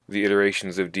the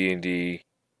iterations of D&D,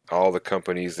 all the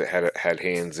companies that had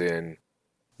hands in,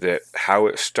 that how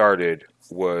it started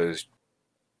was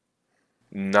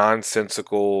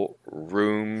nonsensical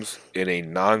rooms in a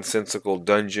nonsensical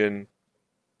dungeon.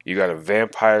 You got a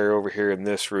vampire over here in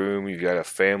this room. You got a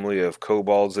family of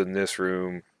kobolds in this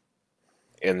room,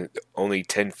 and only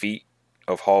 10 feet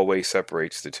of hallway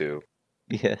separates the two.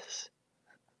 Yes.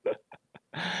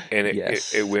 And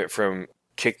it went from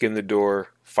kick in the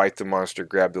door, fight the monster,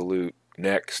 grab the loot,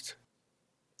 next.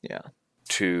 Yeah.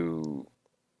 To,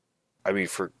 I mean,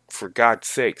 for God's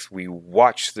sakes, we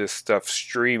watch this stuff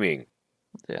streaming.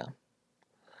 Yeah.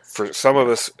 For some of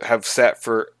us have sat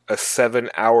for a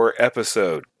 7-hour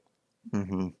episode.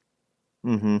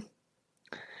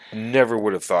 Never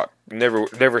would have thought.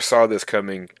 Never saw this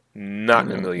coming. Not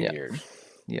in a million years.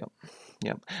 Yep.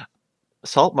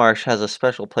 Saltmarsh has a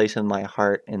special place in my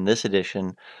heart in this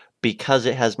edition because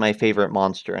it has my favorite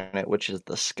monster in it, which is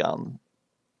the scum.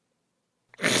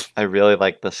 I really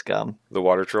like the scum. The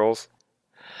water trolls?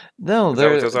 No,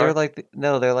 they're like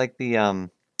the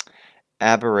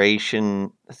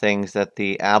aberration things that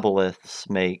the aboleths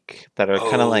make that are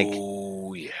kind of like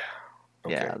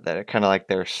that are kind of like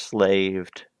their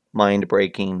slaved,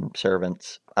 mind-breaking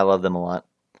servants. I love them a lot.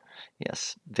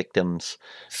 Yes, victims.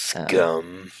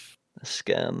 Scum.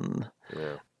 Scum.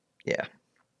 Yeah.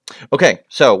 Okay,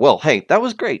 so well, hey, that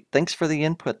was great. Thanks for the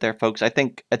input there, folks. I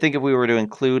think if we were to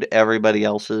include everybody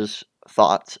else's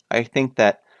thoughts, I think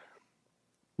that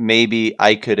maybe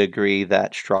I could agree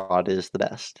that Strahd is the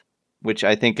best, which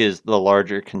I think is the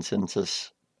larger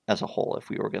consensus as a whole if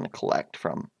we were going to collect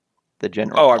from the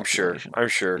general population. I'm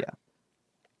sure.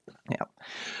 Yeah.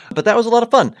 But that was a lot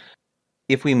of fun.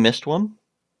 If we missed one,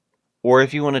 or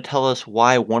if you want to tell us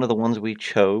why one of the ones we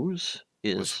chose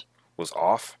was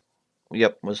off,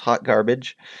 was hot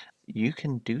garbage, you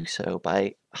can do so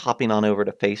by hopping on over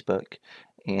to Facebook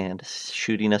and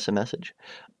shooting us a message.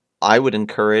 I would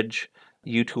encourage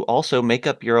you to also make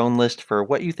up your own list for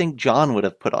what you think John would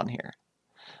have put on here.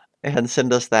 And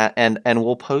send us that, and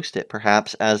we'll post it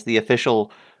perhaps as the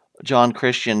official John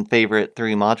Christian favorite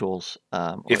 3 modules.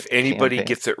 If anybody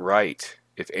gets it right.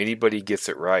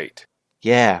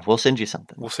 Yeah, we'll send you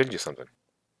something.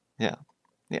 Yeah.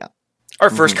 Our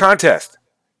first contest.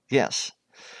 Yes.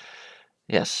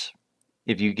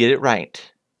 If you get it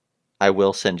right, I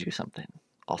will send you something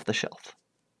off the shelf.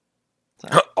 So,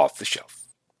 Off the shelf.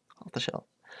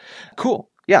 Cool.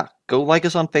 Yeah. Go like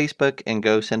us on Facebook and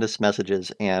go send us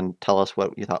messages and tell us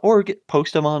what you thought, or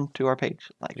post them on to our page,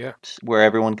 where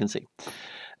everyone can see.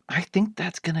 I think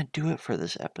that's gonna do it for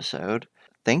this episode.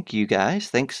 Thank you guys.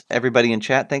 Thanks everybody in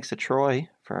chat. Thanks to Troy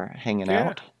for hanging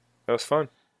out. That was fun.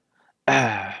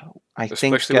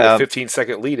 Especially with a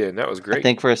 15-second lead in. That was great. I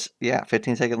think for us,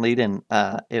 15-second lead in,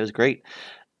 it was great.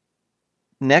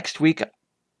 Next week,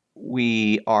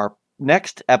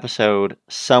 next episode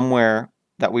somewhere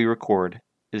that we record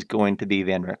is going to be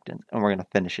Van Richten, and we're going to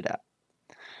finish it out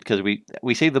because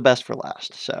we saved the best for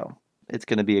last, so it's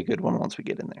going to be a good one once we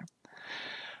get in there.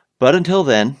 But until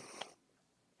then,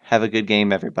 have a good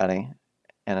game, everybody,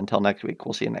 and until next week,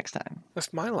 we'll see you next time.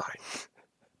 That's my line.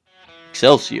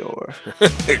 Excelsior!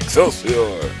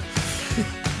 Excelsior!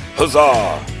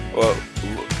 Huzzah!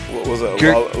 What was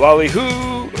it? Lolly hoo?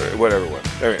 Or whatever it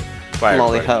was. Anyway. Bye,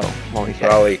 Lolly everybody. ho. Lolly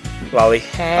hey. Lolly.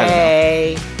 I don't know.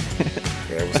 Hey.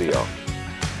 Yeah, we'll see y'all.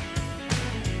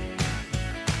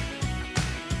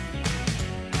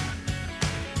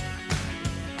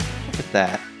 Look at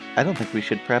that. I don't think we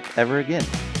should prep ever again.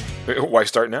 Why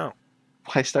start now?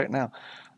 Why start now?